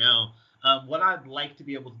never know. What I'd like to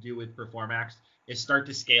be able to do with Performax is start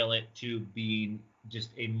to scale it to be just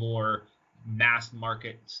a more mass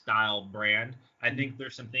market style brand. I think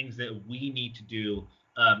there's some things that we need to do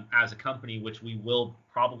as a company, which we will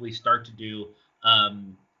probably start to do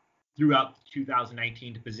throughout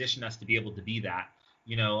 2019 to position us to be able to be that.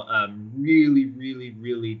 Really, really,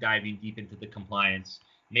 really diving deep into the compliance,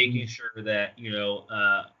 making sure that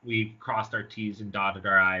we've crossed our T's and dotted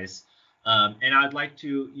our I's. And I'd like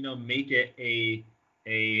to make it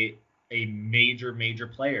a major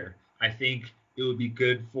player. I think it would be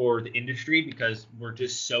good for the industry because we're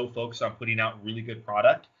just so focused on putting out really good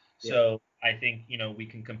product. So I think we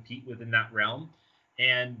can compete within that realm.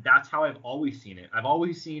 And that's how I've always seen it. I've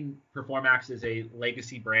always seen Performax as a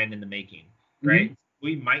legacy brand in the making, right? Mm-hmm.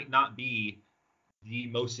 We might not be the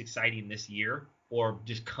most exciting this year or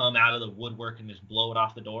just come out of the woodwork and just blow it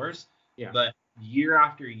off the doors. Yeah. But year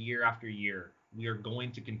after year after year, we are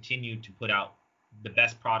going to continue to put out the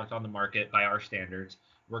best product on the market by our standards.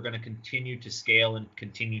 We're going to continue to scale and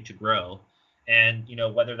continue to grow. And,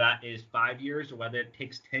 whether that is 5 years or whether it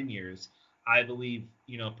takes 10 years, I believe,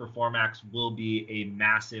 Performax will be a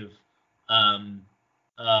massive,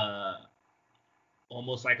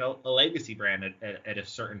 almost like a legacy brand at a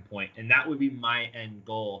certain point. And that would be my end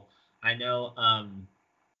goal. I know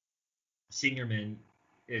Singerman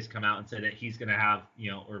has come out and said that he's going to have,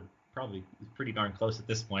 or probably pretty darn close at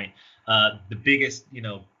this point, the biggest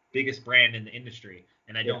brand in the industry.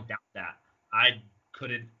 And I don't doubt that. I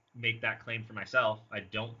couldn't make that claim for myself. I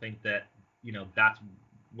don't think that, that's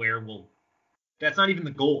where that's not even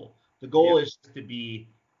the goal. The goal is to be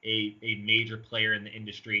a major player in the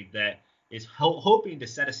industry that is hoping to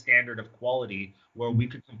set a standard of quality where we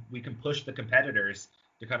can push the competitors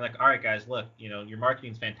to kind of like, all right, guys, look, your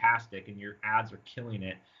marketing's fantastic and your ads are killing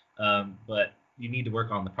it, but you need to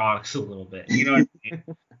work on the products a little bit. You know what I mean?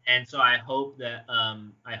 And so I hope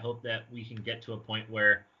that we can get to a point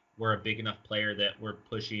where we're a big enough player that we're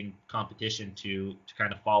pushing competition to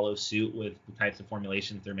kind of follow suit with the types of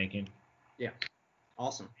formulations they're making. Yeah.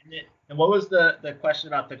 Awesome. And what was the question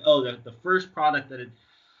about the first product that it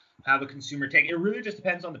have a consumer take? It really just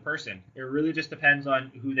depends on the person. It really just depends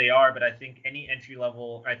on who they are. But I think any entry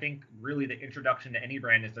level, I think really the introduction to any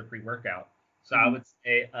brand is their pre-workout. So I would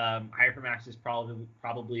say HyperMax is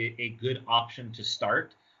probably a good option to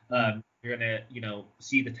start. You're gonna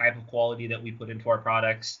see the type of quality that we put into our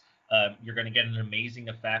products. You're gonna get an amazing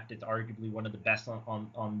effect. It's arguably one of the best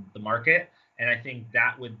on the market. And I think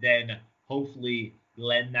that would then hopefully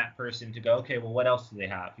lend that person to go, okay, well, what else do they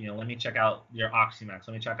have? Let me check out their OxyMax.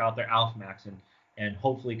 Let me check out their AlphaMax and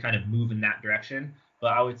hopefully kind of move in that direction.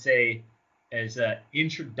 But I would say as an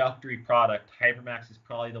introductory product, HyperMax is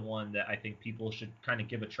probably the one that I think people should kind of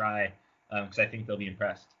give a try because I think they'll be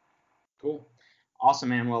impressed. Cool. Awesome,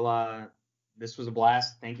 man. Well, this was a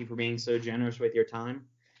blast. Thank you for being so generous with your time.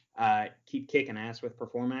 Keep kicking ass with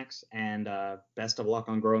Performax and best of luck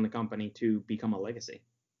on growing the company to become a legacy.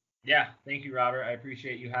 Yeah, thank you, Robert. I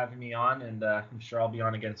appreciate you having me on, and I'm sure I'll be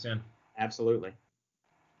on again soon. Absolutely.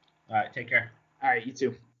 All right, take care. All right, you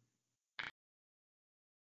too.